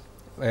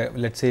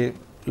 Let us say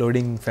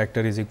loading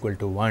factor is equal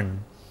to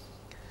 1.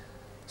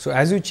 So,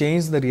 as you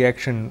change the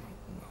reaction,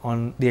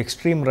 on the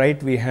extreme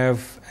right we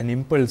have an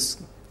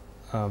impulse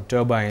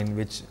turbine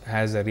which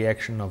has a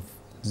reaction of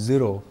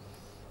 0.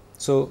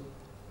 So,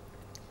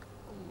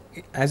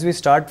 as we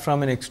start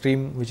from an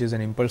extreme which is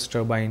an impulse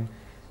turbine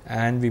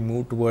and we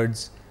move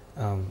towards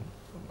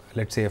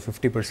let us say a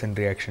 50%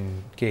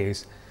 reaction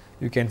case,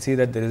 you can see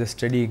that there is a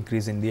steady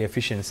increase in the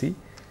efficiency,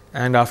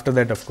 and after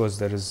that of course,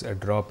 there is a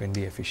drop in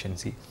the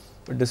efficiency,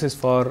 but this is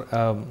for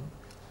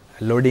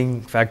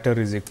loading factor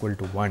is equal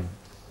to 1.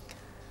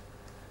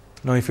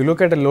 Now, if you look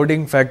at a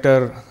loading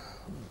factor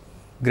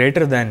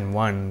greater than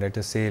 1, let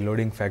us say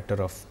loading factor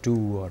of 2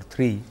 or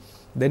 3,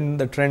 then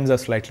the trends are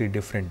slightly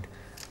different.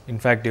 In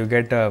fact, you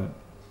get the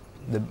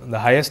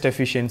highest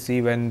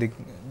efficiency when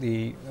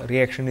the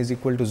reaction is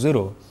equal to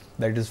 0,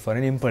 that is for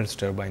an impulse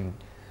turbine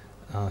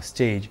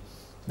stage.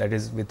 That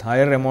is, with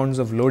higher amounts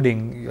of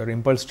loading, your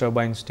impulse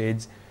turbine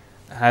stage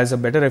has a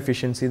better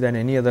efficiency than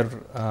any other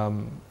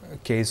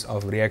case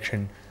of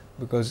reaction,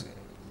 because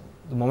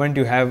the moment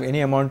you have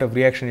any amount of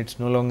reaction, it is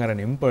no longer an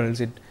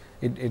impulse, it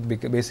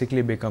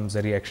basically becomes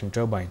a reaction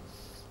turbine,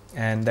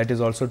 and that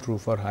is also true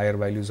for higher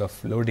values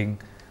of loading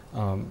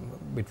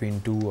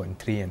between 2 and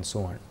 3 and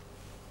so on.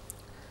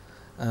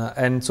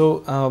 And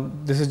so,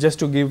 this is just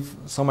to give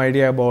some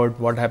idea about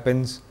what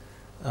happens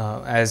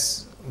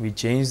as we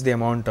change the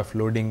amount of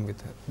loading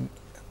with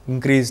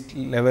increased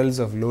levels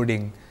of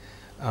loading,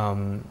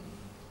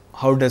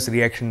 how does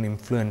reaction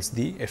influence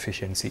the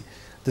efficiency.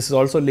 This is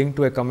also linked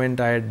to a comment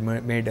I had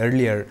made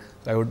earlier.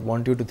 I would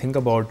want you to think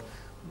about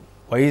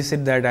why is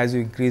it that as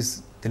you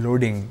increase the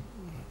loading,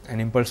 an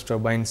impulse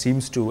turbine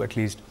seems to at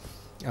least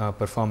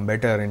perform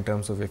better in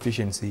terms of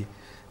efficiency,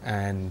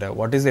 and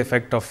what is the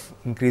effect of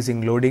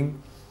increasing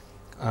loading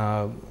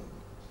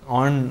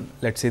on,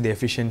 let us say, the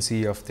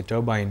efficiency of the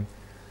turbine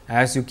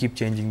as you keep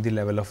changing the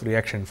level of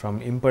reaction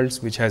from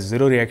impulse which has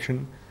 0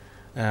 reaction,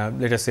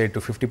 let us say, to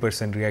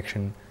 50%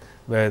 reaction,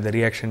 where the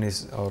reaction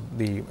is, or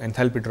the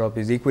enthalpy drop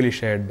is equally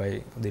shared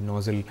by the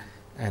nozzle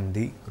and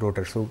the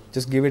rotor. So,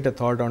 just give it a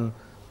thought on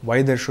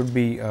why there should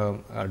be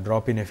a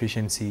drop in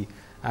efficiency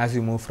as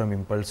you move from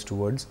impulse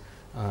towards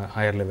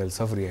higher levels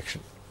of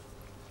reaction.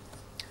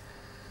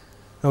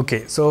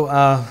 Okay, so,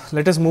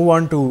 let us move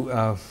on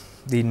to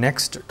the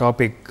next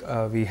topic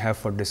we have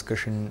for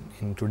discussion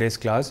in today's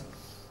class,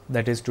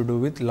 that is to do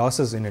with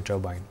losses in a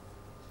turbine.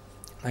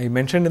 I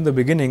mentioned in the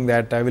beginning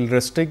that I will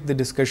restrict the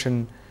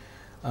discussion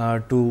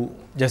to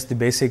just the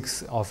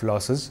basics of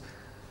losses,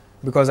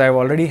 because I have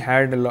already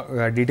had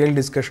a detailed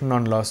discussion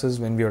on losses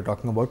when we were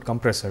talking about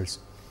compressors.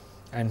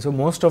 And so,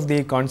 most of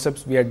the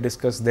concepts we had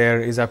discussed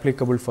there is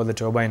applicable for the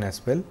turbine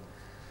as well.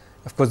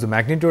 Of course, the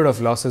magnitude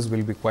of losses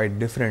will be quite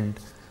different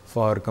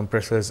for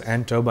compressors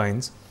and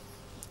turbines,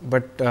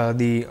 but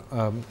the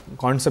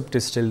concept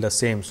is still the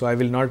same. So, I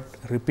will not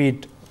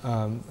repeat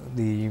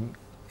the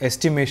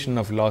estimation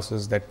of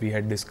losses that we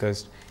had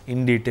discussed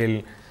in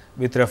detail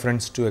with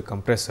reference to a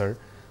compressor,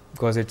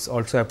 because it is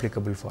also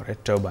applicable for a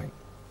turbine.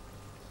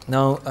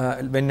 Now,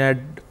 when I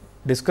had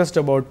discussed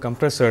about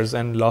compressors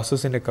and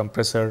losses in a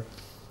compressor,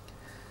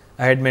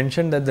 I had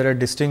mentioned that there are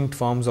distinct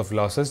forms of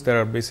losses. There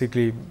are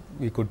basically,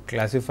 we could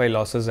classify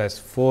losses as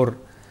 4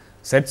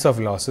 sets of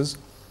losses.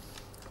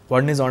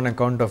 One is on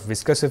account of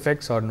viscous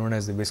effects, or known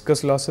as the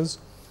viscous losses.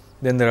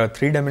 Then there are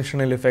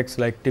 3-dimensional effects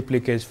like tip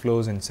leakage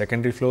flows and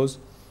secondary flows.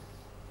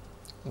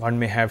 One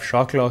may have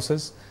shock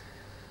losses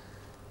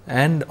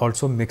and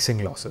also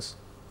mixing losses.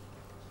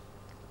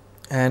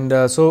 And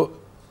so,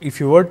 if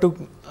you were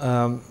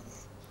to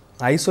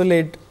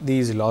isolate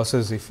these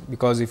losses,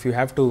 because if you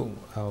have to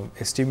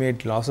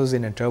estimate losses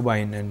in a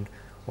turbine and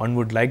one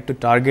would like to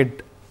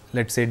target,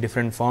 let us say,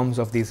 different forms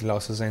of these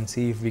losses and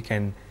see if we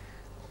can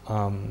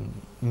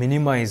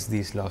minimize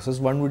these losses,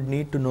 one would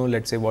need to know,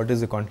 let us say, what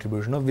is the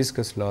contribution of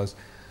viscous loss,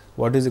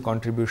 what is the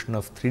contribution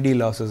of 3D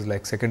losses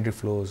like secondary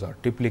flows or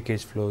tip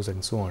leakage flows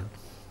and so on.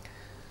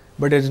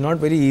 But it is not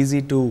very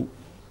easy to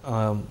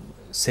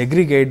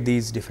segregate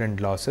these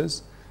different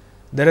losses.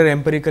 There are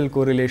empirical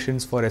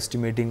correlations for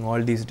estimating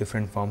all these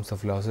different forms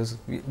of losses.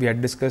 We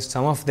had discussed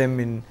some of them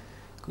in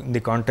the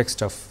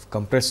context of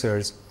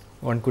compressors,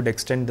 one could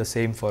extend the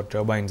same for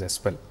turbines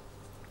as well.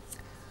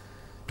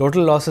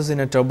 Total losses in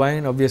a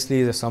turbine obviously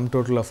is a sum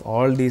total of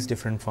all these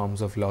different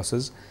forms of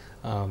losses,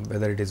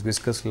 whether it is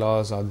viscous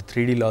loss or the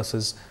 3D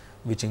losses,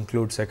 which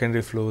include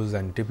secondary flows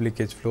and tip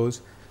leakage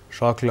flows,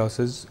 shock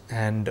losses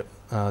and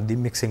the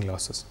mixing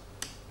losses.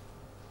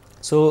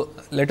 So,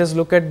 let us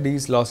look at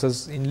these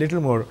losses in little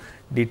more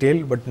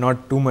detail, but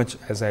not too much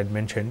as I had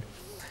mentioned.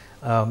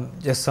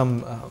 Just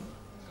some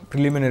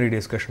preliminary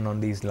discussion on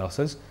these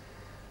losses.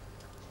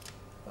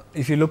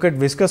 If you look at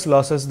viscous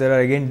losses, there are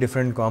again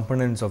different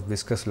components of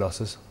viscous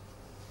losses.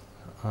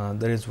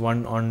 There is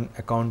one on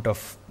account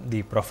of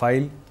the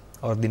profile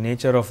or the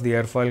nature of the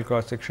airfoil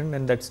cross section,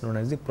 and that is known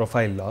as the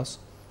profile loss.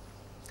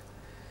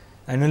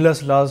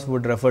 Annulus loss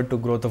would refer to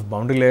growth of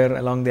boundary layer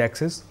along the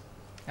axis,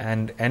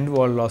 and end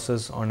wall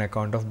losses on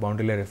account of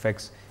boundary layer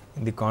effects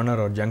in the corner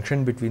or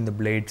junction between the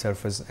blade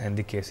surface and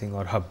the casing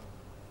or hub.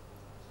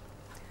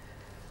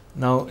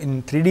 Now,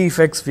 in 3D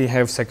effects we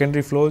have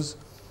secondary flows,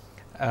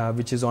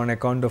 which is on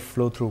account of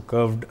flow through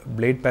curved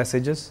blade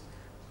passages,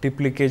 tip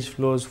leakage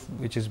flows,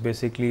 which is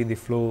basically the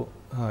flow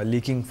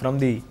leaking from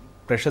the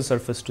pressure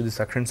surface to the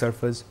suction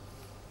surface.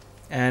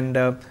 And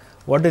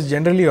what is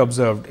generally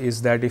observed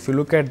is that if you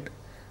look at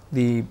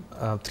the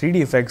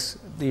 3D effects,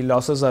 the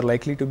losses are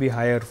likely to be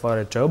higher for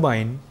a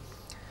turbine,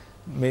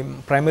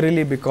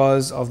 primarily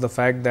because of the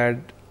fact that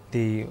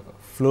the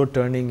flow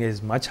turning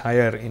is much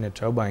higher in a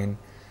turbine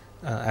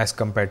as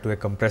compared to a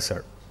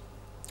compressor.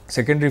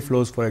 Secondary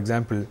flows, for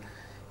example,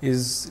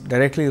 is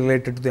directly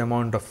related to the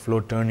amount of flow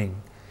turning,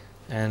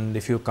 and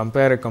if you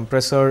compare a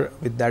compressor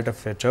with that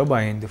of a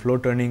turbine, the flow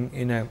turning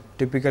in a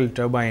typical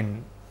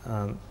turbine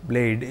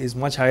blade is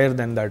much higher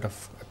than that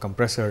of a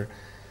compressor.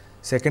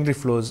 Secondary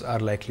flows are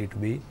likely to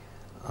be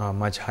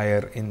much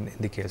higher in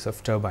the case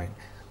of turbine.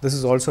 This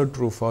is also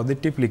true for the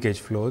tip leakage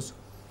flows,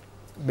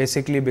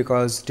 basically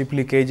because tip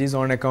leakage is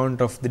on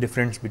account of the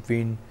difference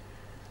between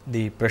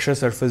the pressure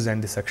surface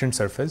and the suction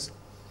surface,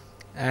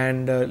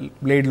 and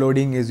blade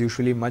loading is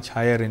usually much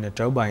higher in a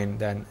turbine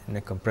than in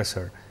a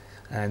compressor,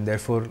 and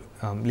therefore,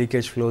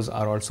 leakage flows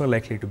are also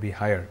likely to be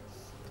higher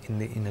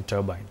in a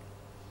turbine.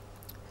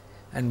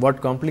 And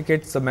what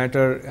complicates the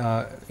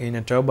matter in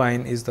a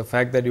turbine is the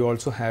fact that you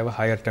also have a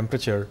higher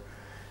temperature,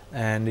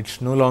 and it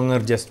is no longer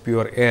just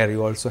pure air,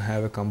 you also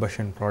have a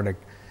combustion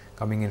product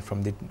coming in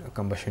from the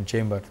combustion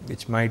chamber,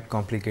 which might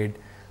complicate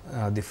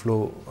the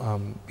flow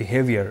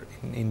behavior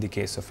in the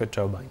case of a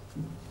turbine.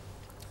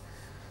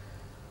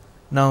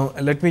 Now,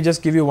 let me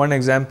just give you one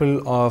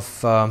example of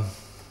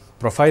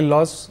profile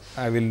loss.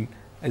 I will,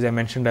 as I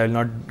mentioned, I will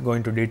not go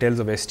into details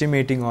of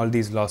estimating all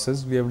these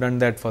losses. We have done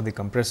that for the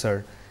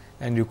compressor,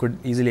 and you could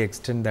easily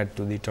extend that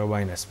to the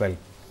turbine as well.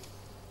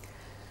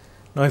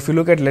 Now, if you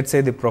look at, let us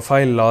say, the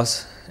profile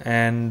loss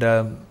and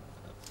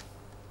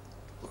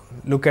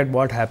look at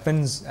what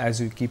happens as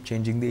you keep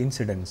changing the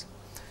incidence.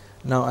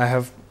 Now, I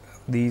have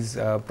these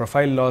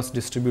profile loss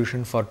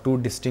distribution for two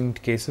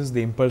distinct cases,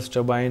 the impulse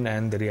turbine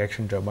and the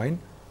reaction turbine.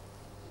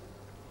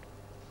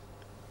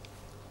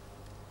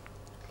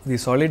 The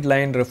solid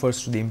line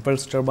refers to the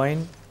impulse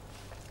turbine,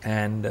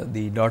 and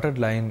the dotted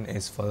line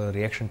is for the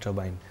reaction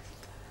turbine.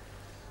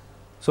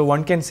 So,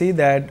 one can see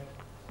that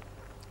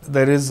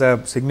there is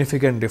a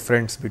significant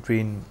difference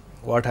between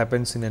what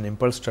happens in an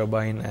impulse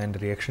turbine and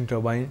reaction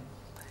turbine.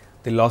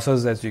 The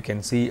losses, as you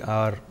can see,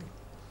 are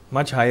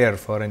much higher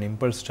for an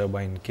impulse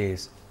turbine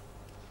case,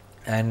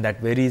 and that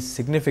varies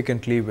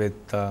significantly with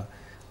the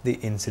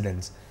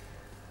incidence.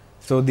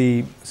 So,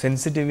 the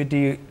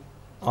sensitivity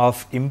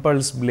of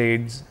impulse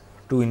blades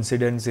to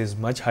incidence is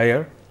much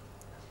higher,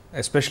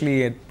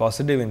 especially at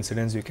positive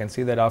incidence. You can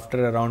see that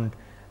after around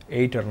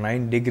 8 or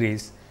 9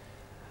 degrees,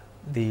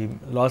 the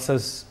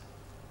losses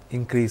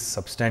increase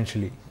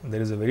substantially. There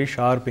is a very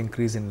sharp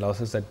increase in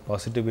losses at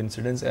positive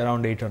incidence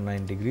around 8 or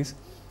 9 degrees.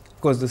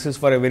 Of course, this is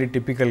for a very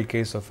typical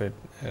case of a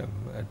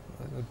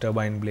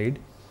turbine blade.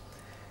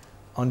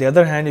 On the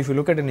other hand, if you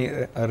look at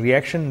a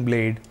reaction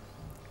blade,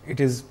 it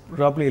is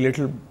probably a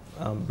little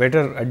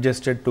better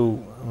adjusted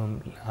to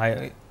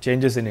high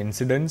changes in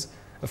incidence.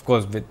 Of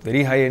course, with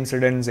very high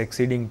incidence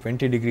exceeding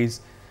 20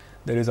 degrees,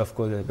 there is of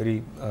course a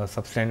very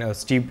substantial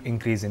steep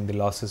increase in the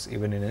losses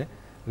even in a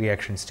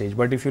reaction stage.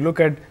 But if you look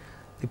at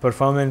the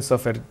performance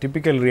of a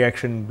typical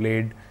reaction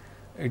blade,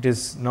 it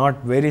is not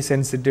very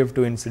sensitive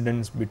to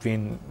incidence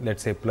between, let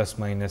us say, plus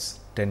minus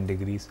 10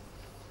 degrees,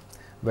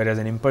 whereas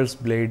an impulse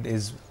blade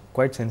is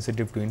quite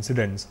sensitive to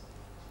incidence,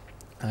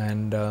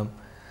 and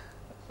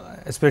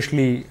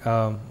especially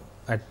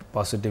at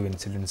positive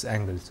incidence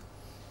angles.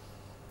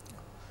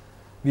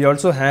 We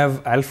also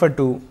have alpha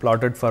 2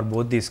 plotted for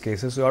both these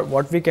cases. So,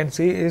 what we can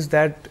see is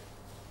that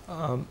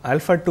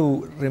alpha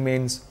 2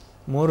 remains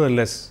more or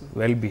less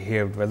well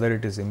behaved, whether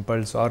it is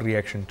impulse or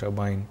reaction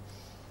turbine,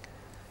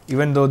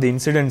 even though the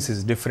incidence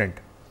is different.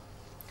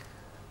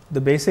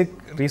 The basic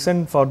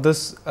reason for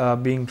this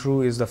being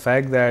true is the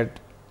fact that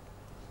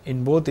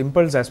in both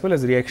impulse as well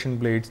as reaction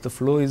blades, the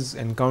flow is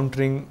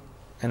encountering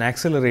an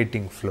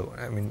accelerating flow,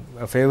 I mean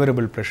a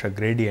favorable pressure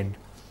gradient.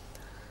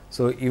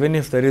 So, even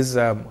if there is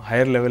a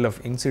higher level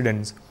of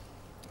incidence,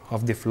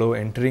 of the flow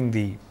entering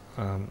the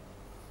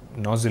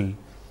nozzle,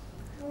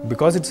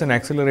 because it's an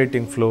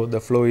accelerating flow,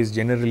 the flow is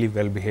generally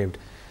well behaved,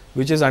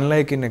 which is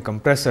unlike in a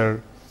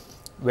compressor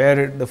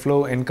where the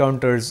flow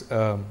encounters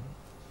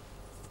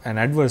an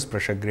adverse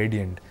pressure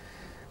gradient,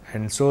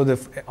 and so the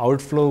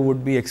outflow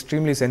would be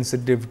extremely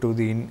sensitive to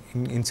the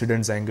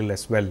incidence angle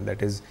as well.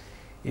 That is,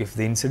 if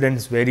the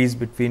incidence varies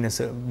between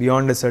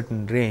beyond a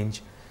certain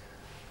range,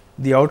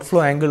 the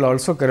outflow angle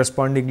also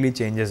correspondingly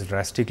changes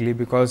drastically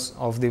because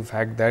of the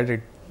fact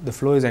that the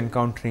flow is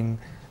encountering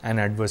an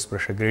adverse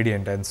pressure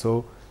gradient, and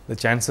so the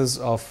chances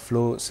of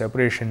flow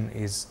separation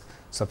is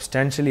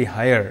substantially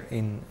higher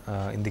in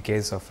the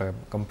case of a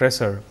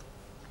compressor,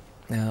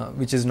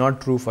 which is not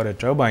true for a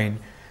turbine,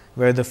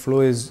 where the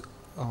flow is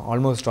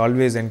almost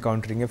always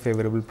encountering a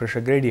favorable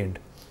pressure gradient.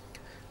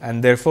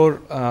 And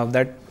therefore,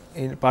 that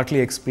partly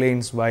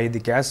explains why the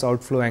gas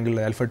outflow angle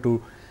alpha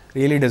 2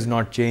 really does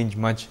not change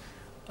much,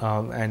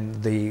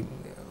 and the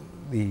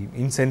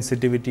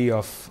insensitivity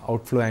of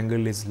outflow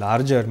angle is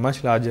larger,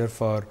 much larger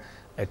for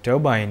a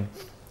turbine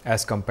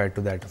as compared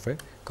to that of a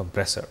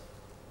compressor.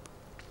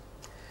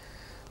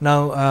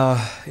 Now,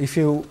 if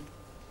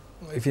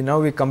now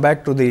we come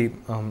back to the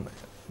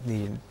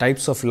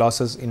types of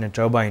losses in a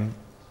turbine.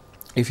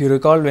 If you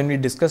recall, when we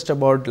discussed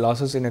about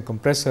losses in a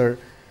compressor,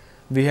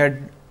 we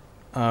had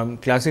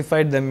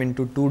classified them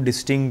into two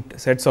distinct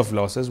sets of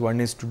losses.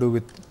 One is to do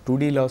with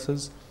 2D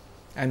losses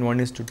and one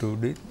is to do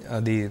with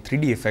the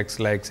 3D effects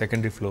like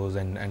secondary flows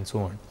and so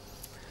on.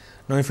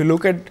 Now, if you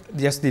look at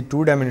just the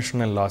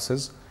two-dimensional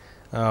losses,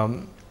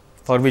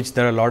 for which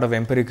there are a lot of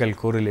empirical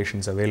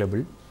correlations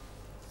available,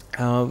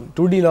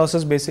 2D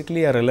losses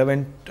basically are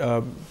relevant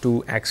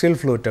to axial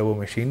flow turbo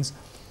machines,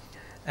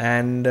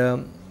 and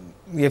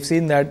we have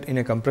seen that in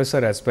a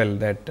compressor as well,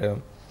 that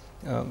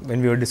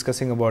when we were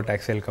discussing about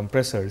axial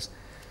compressors,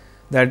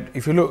 that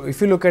if you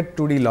look at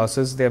 2D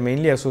losses, they are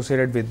mainly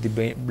associated with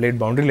the blade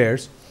boundary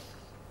layers,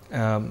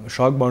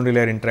 shock boundary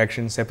layer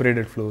interactions,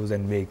 separated flows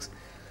and wakes.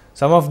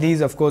 Some of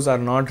these of course are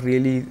not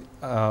really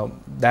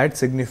that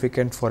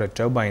significant for a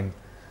turbine.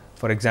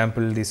 For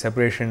example, the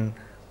separation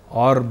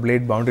or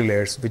blade boundary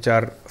layers, which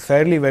are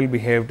fairly well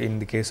behaved in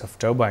the case of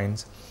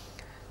turbines,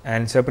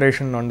 and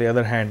separation on the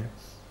other hand,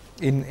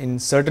 in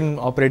certain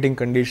operating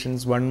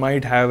conditions one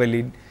might have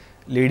a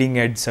leading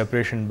edge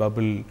separation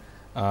bubble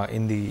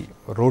in the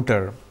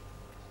rotor,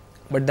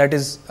 but that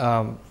is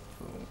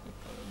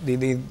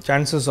the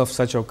chances of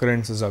such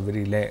occurrences are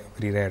very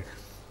rare.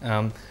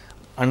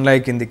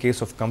 Unlike in the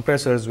case of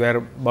compressors, where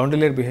boundary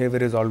layer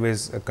behavior is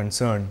always a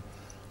concern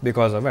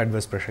because of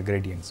adverse pressure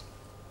gradients.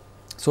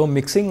 So,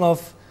 mixing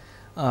of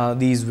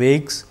these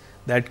wakes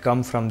that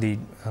come from the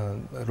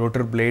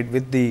rotor blade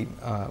with the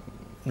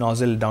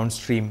nozzle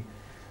downstream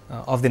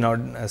of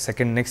the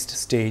second next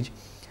stage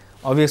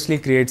obviously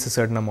creates a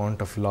certain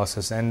amount of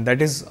losses, and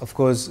that is of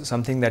course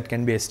something that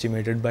can be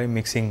estimated by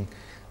mixing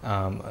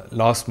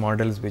loss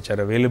models which are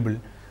available,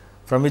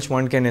 from which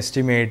one can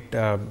estimate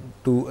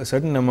to a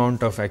certain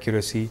amount of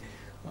accuracy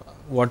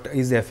what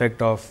is the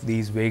effect of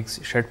these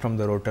wakes shed from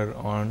the rotor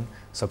on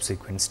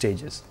subsequent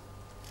stages.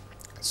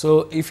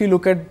 So, if you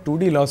look at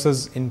 2D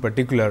losses in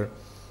particular,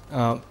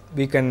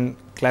 we can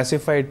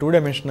classify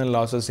two-dimensional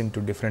losses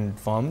into different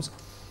forms.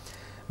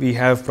 We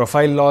have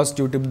profile loss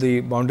due to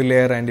the boundary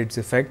layer and its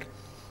effect,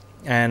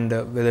 and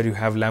whether you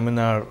have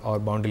laminar or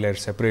boundary layer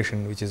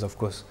separation, which is of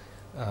course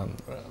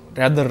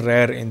rather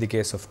rare in the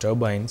case of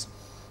turbines.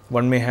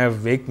 One may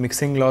have wake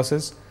mixing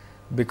losses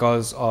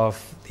because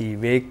of the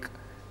wake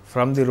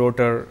from the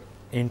rotor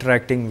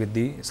interacting with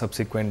the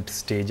subsequent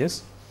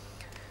stages.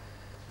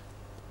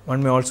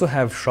 One may also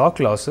have shock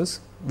losses,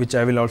 which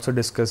I will also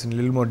discuss in a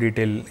little more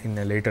detail in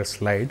a later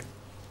slide,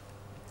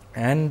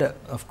 and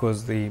of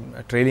course, the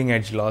trailing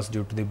edge loss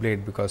due to the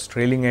blade, because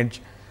trailing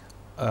edge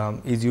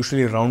is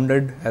usually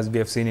rounded, as we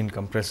have seen in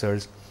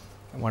compressors.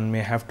 One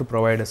may have to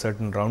provide a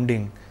certain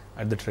rounding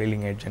at the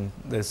trailing edge, and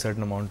there is a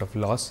certain amount of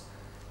loss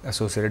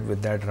associated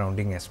with that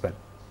rounding as well.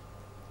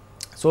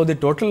 So, the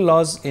total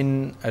loss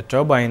in a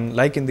turbine,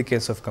 like in the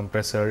case of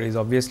compressor, is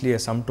obviously a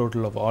sum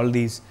total of all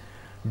these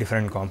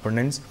different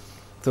components.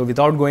 So,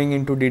 without going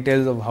into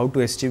details of how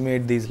to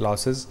estimate these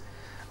losses,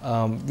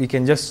 we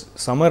can just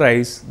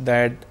summarize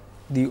that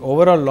the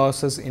overall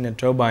losses in a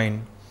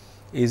turbine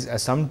is a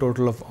sum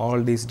total of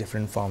all these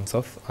different forms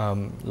of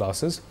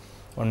losses.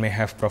 One may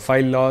have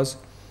profile loss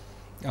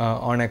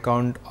on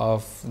account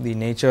of the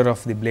nature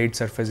of the blade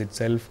surface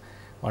itself.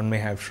 One may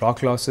have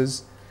shock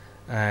losses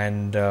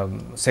and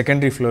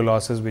secondary flow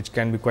losses, which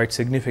can be quite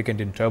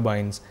significant in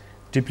turbines,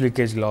 tip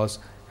leakage loss,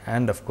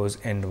 and of course,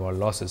 end wall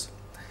losses.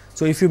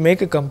 So, if you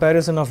make a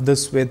comparison of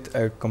this with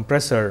a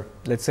compressor,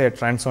 let us say a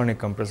transonic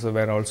compressor,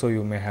 where also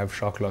you may have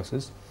shock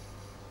losses,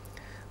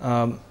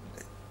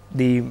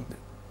 the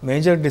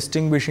major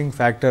distinguishing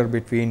factor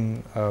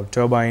between a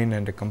turbine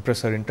and a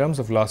compressor in terms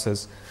of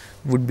losses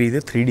would be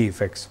the 3D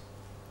effects,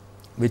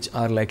 which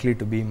are likely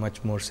to be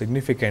much more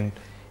significant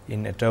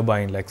in a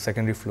turbine, like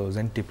secondary flows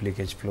and tip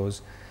leakage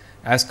flows,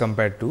 as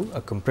compared to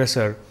a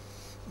compressor,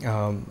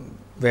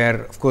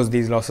 where of course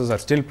these losses are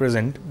still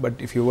present, but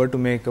if you were to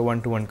make a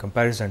one-to-one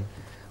comparison,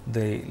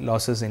 the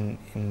losses in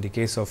the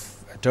case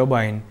of a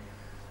turbine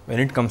when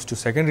it comes to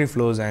secondary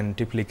flows and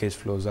tip leakage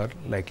flows are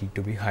likely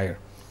to be higher.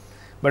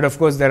 But of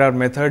course, there are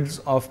methods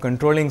of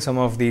controlling some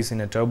of these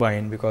in a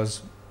turbine,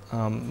 because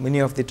many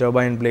of the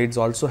turbine blades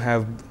also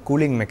have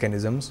cooling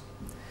mechanisms,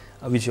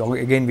 which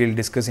again we will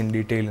discuss in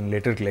detail in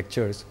later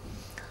lectures.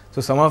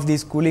 So, some of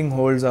these cooling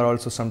holes are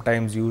also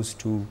sometimes used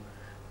to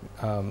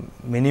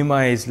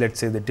minimize, let us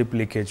say, the tip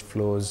leakage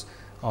flows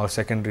or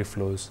secondary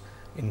flows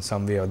in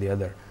some way or the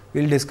other.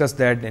 We will discuss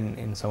that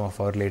in some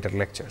of our later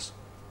lectures.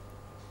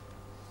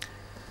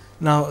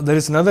 Now, there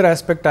is another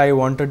aspect I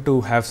wanted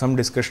to have some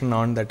discussion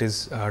on, that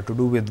is to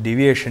do with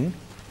deviation,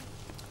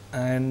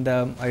 and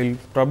I will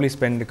probably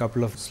spend a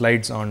couple of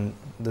slides on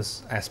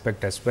this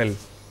aspect as well.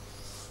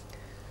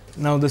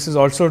 Now, this is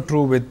also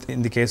true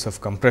in the case of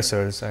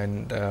compressors,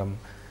 and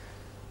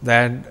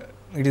that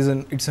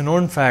it's a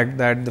known fact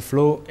that the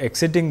flow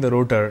exiting the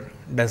rotor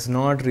does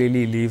not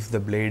really leave the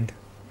blade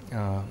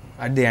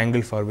at the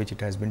angle for which it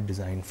has been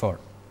designed for.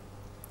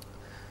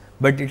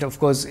 But it, of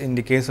course, in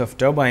the case of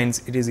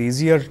turbines, it is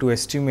easier to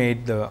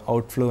estimate the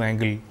outflow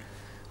angle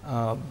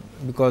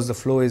because the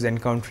flow is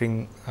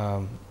encountering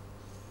an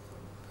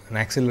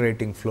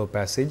accelerating flow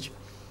passage,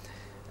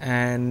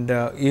 and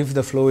if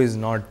the flow is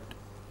not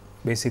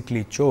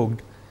basically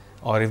choked,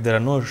 or if there are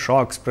no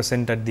shocks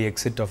present at the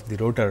exit of the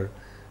rotor,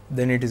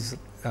 then it is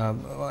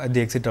at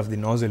the exit of the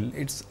nozzle,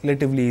 it is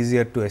relatively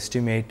easier to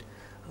estimate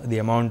the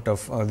amount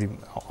of the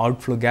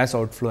outflow, gas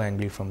outflow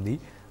angle from the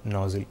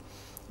nozzle.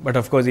 But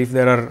of course, if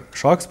there are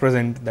shocks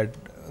present, that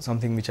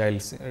something which I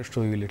will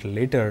show you a little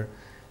later,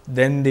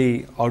 then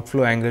the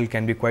outflow angle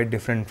can be quite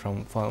different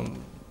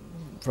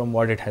from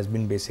what it has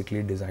been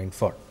basically designed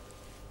for.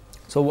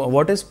 So,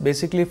 what is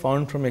basically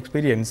found from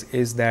experience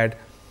is that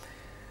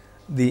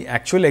the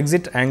actual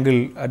exit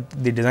angle at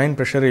the design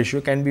pressure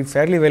ratio can be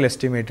fairly well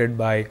estimated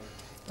by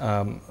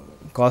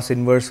cos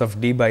inverse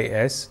of d by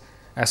s,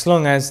 as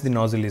long as the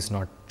nozzle is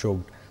not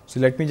choked. So,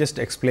 let me just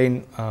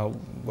explain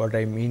what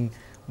I mean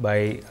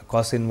by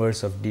cos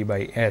inverse of d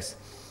by s.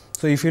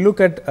 So, if you look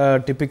at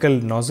a typical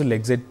nozzle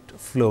exit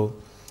flow,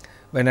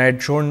 when I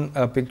had shown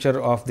a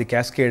picture of the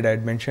cascade, I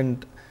had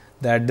mentioned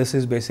that this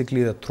is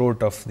basically the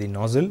throat of the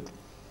nozzle,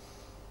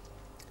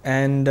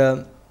 and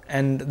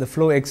the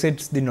flow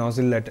exits the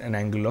nozzle at an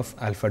angle of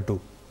alpha 2.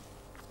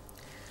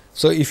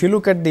 So, if you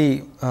look at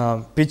the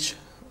pitch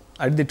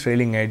at the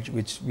trailing edge,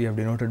 which we have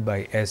denoted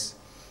by S,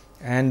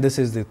 and this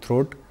is the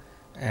throat,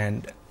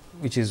 and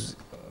which is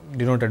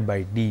denoted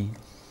by D,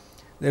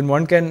 then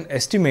one can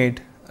estimate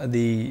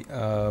the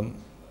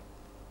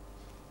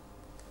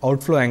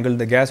outflow angle,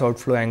 the gas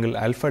outflow angle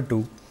alpha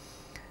 2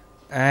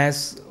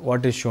 as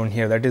what is shown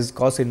here, that is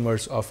cos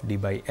inverse of d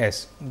by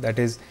s. That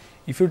is,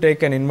 if you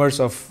take an inverse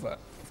of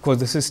course,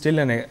 this is still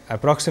an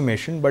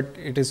approximation, but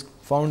it is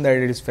found that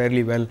it is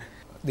fairly well,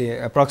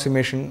 the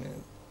approximation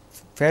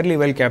fairly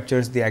well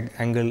captures the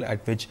angle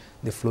at which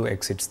the flow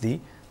exits the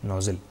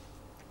nozzle.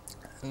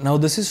 Now,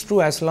 this is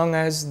true as long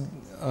as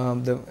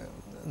the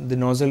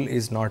nozzle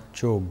is not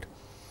choked,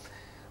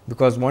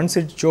 because once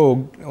it's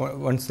choked,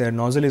 once the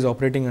nozzle is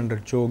operating under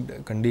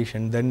choked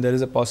condition, then there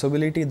is a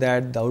possibility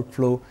that the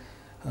outflow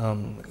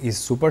is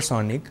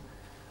supersonic,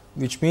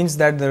 which means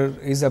that there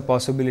is a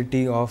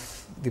possibility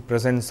of the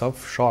presence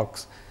of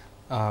shocks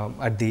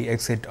at the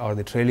exit or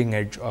the trailing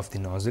edge of the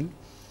nozzle.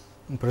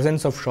 The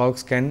presence of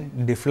shocks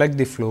can deflect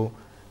the flow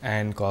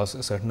and cause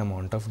a certain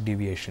amount of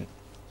deviation.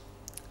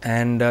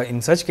 And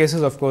in such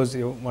cases, of course,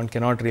 one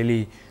cannot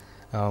really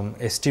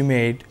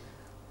estimate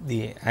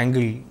the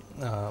angle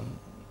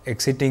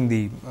exiting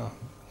the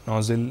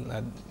nozzle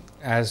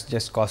as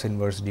just cos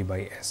inverse d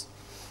by s.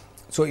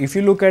 So, if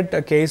you look at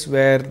a case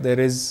where there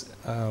is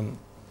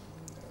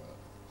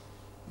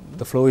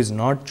the flow is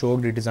not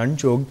choked, it is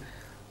unchoked,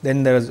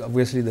 then there is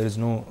obviously there is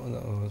no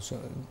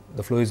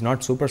the flow is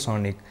not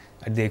supersonic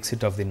at the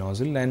exit of the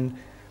nozzle, and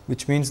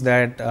which means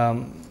that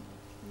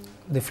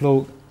the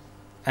flow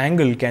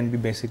angle can be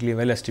basically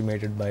well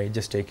estimated by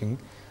just taking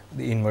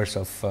the inverse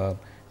of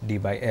d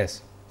by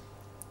s.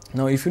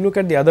 Now, if you look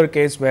at the other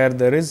case where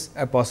there is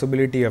a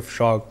possibility of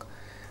shock,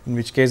 in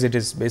which case it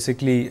is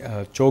basically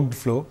choked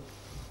flow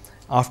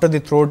after the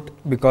throat,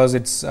 because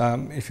it's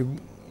if you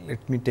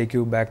let me take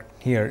you back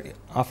here,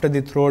 after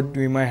the throat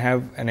we might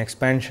have an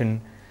expansion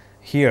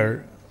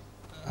here,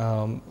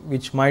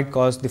 which might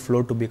cause the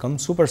flow to become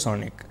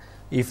supersonic.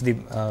 If the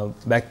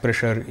back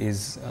pressure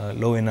is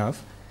low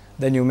enough,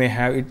 then you may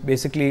have it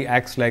basically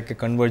acts like a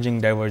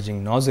converging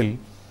diverging nozzle,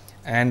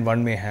 and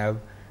one may have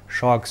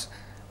shocks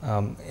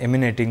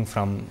emanating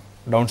from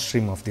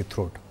downstream of the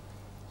throat.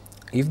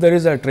 If there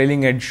is a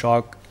trailing edge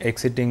shock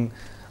exiting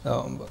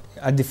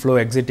at the flow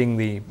exiting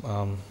the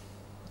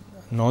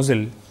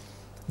nozzle,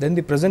 then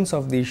the presence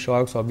of these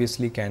shocks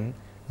obviously can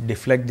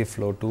deflect the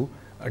flow to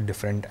a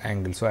different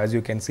angle. So, as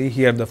you can see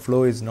here, the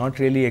flow is not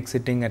really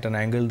exiting at an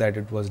angle that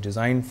it was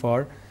designed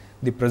for.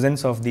 The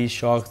presence of these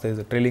shocks, there is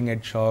a trailing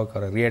edge shock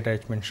or a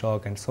reattachment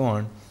shock and so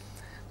on,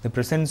 the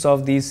presence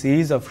of these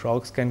series of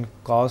shocks can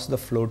cause the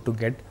flow to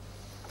get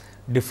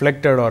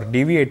deflected or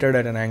deviated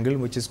at an angle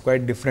which is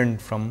quite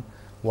different from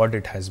what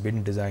it has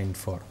been designed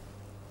for.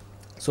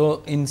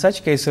 So, in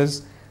such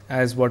cases,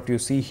 as what you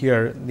see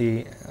here,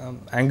 the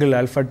angle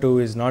alpha 2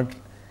 is not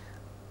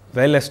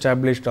well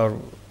established or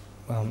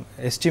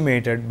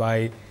estimated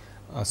by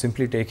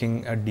simply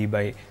taking a d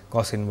by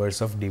cos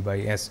inverse of d by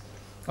s.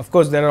 Of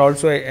course, there are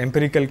also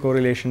empirical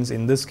correlations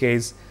in this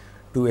case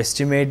to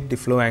estimate the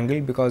flow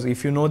angle, because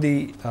if you know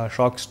the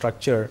shock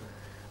structure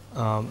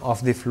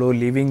of the flow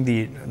leaving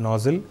the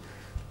nozzle,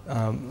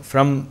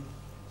 from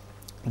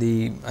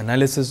the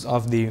analysis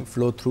of the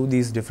flow through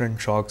these different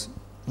shocks,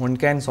 one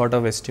can sort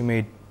of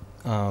estimate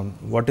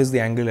what is the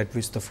angle at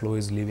which the flow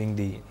is leaving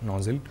the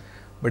nozzle,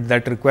 but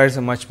that requires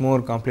a much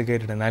more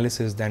complicated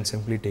analysis than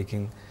simply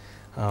taking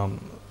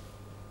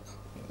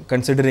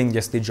considering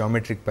just the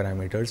geometric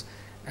parameters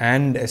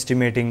and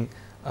estimating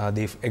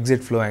the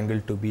exit flow angle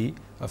to be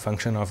a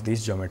function of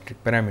these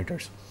geometric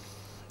parameters.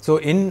 So,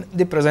 in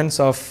the presence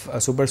of a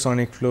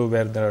supersonic flow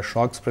where there are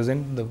shocks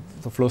present,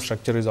 the flow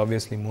structure is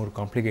obviously more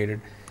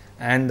complicated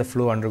and the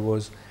flow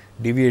undergoes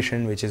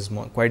deviation which is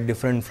quite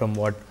different from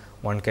what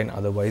one can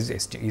otherwise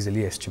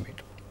easily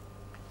estimate.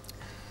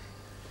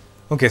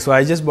 Okay, so,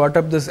 I just brought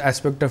up this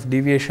aspect of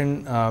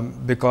deviation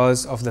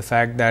because of the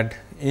fact that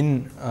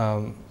in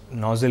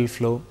nozzle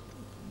flow,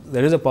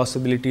 there is a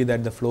possibility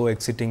that the flow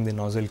exiting the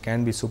nozzle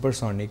can be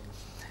supersonic,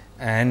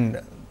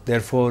 and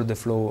therefore, the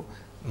flow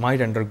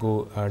might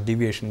undergo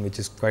deviation which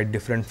is quite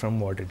different from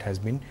what it has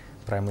been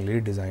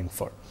primarily designed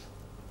for,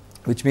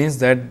 which means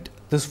that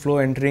this flow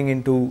entering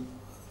into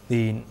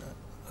the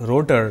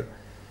rotor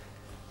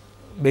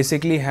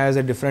basically has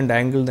a different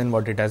angle than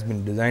what it has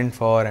been designed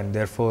for, and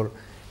therefore,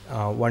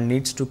 one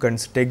needs to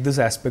take this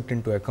aspect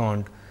into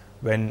account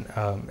when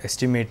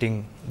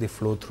estimating the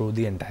flow through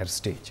the entire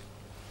stage.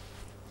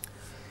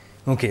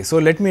 Okay, so,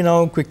 let me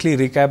now quickly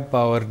recap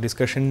our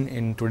discussion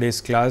in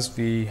today's class.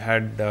 We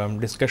had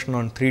discussion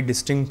on 3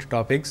 distinct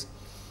topics.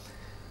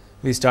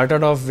 We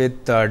started off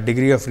with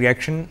degree of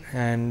reaction,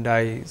 and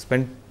I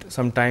spent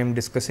some time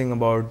discussing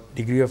about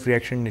degree of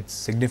reaction, its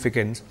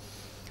significance,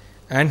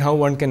 and how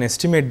one can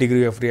estimate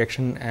degree of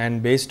reaction,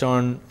 and based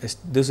on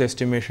this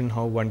estimation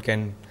how one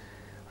can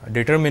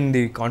determine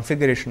the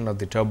configuration of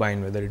the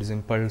turbine, whether it is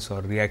impulse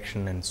or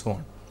reaction and so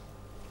on.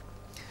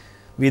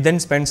 We then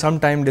spent some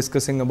time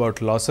discussing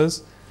about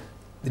losses,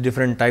 the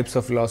different types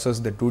of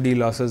losses, the 2D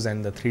losses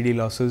and the 3D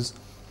losses,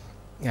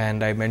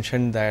 and I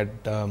mentioned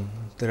that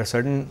there are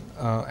certain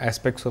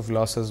aspects of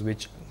losses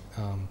which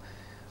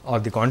or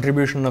the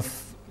contribution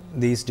of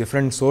these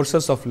different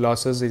sources of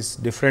losses is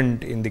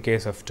different in the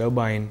case of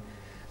turbine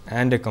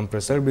and a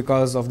compressor,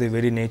 because of the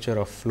very nature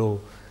of flow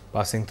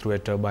passing through a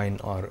turbine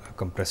or a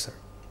compressor.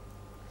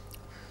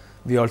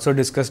 We also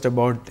discussed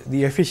about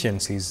the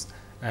efficiencies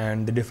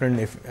and the different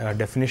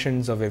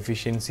definitions of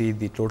efficiency,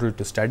 the total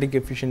to static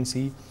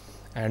efficiency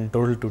and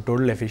total to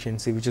total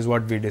efficiency, which is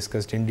what we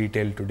discussed in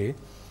detail today.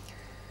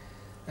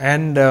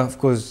 And of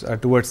course,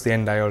 towards the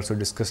end I also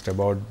discussed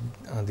about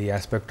the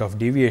aspect of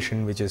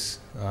deviation, which is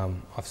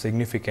of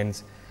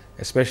significance,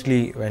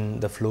 especially when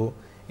the flow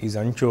is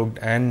unchoked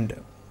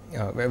and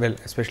well,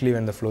 especially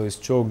when the flow is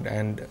choked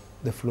and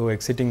the flow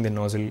exiting the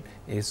nozzle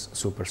is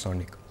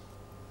supersonic.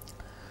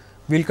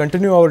 We will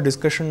continue our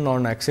discussion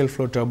on axial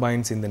flow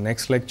turbines in the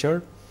next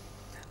lecture.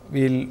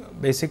 We will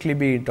basically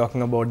be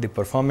talking about the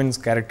performance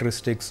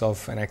characteristics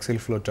of an axial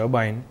flow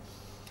turbine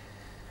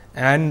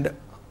and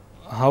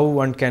how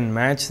one can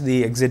match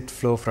the exit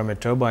flow from a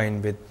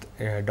turbine with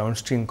a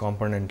downstream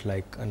component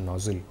like a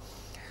nozzle.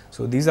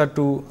 So, these are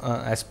 2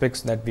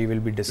 aspects that we will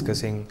be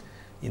discussing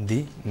in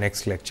the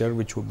next lecture,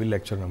 which will be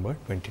lecture number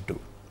 22.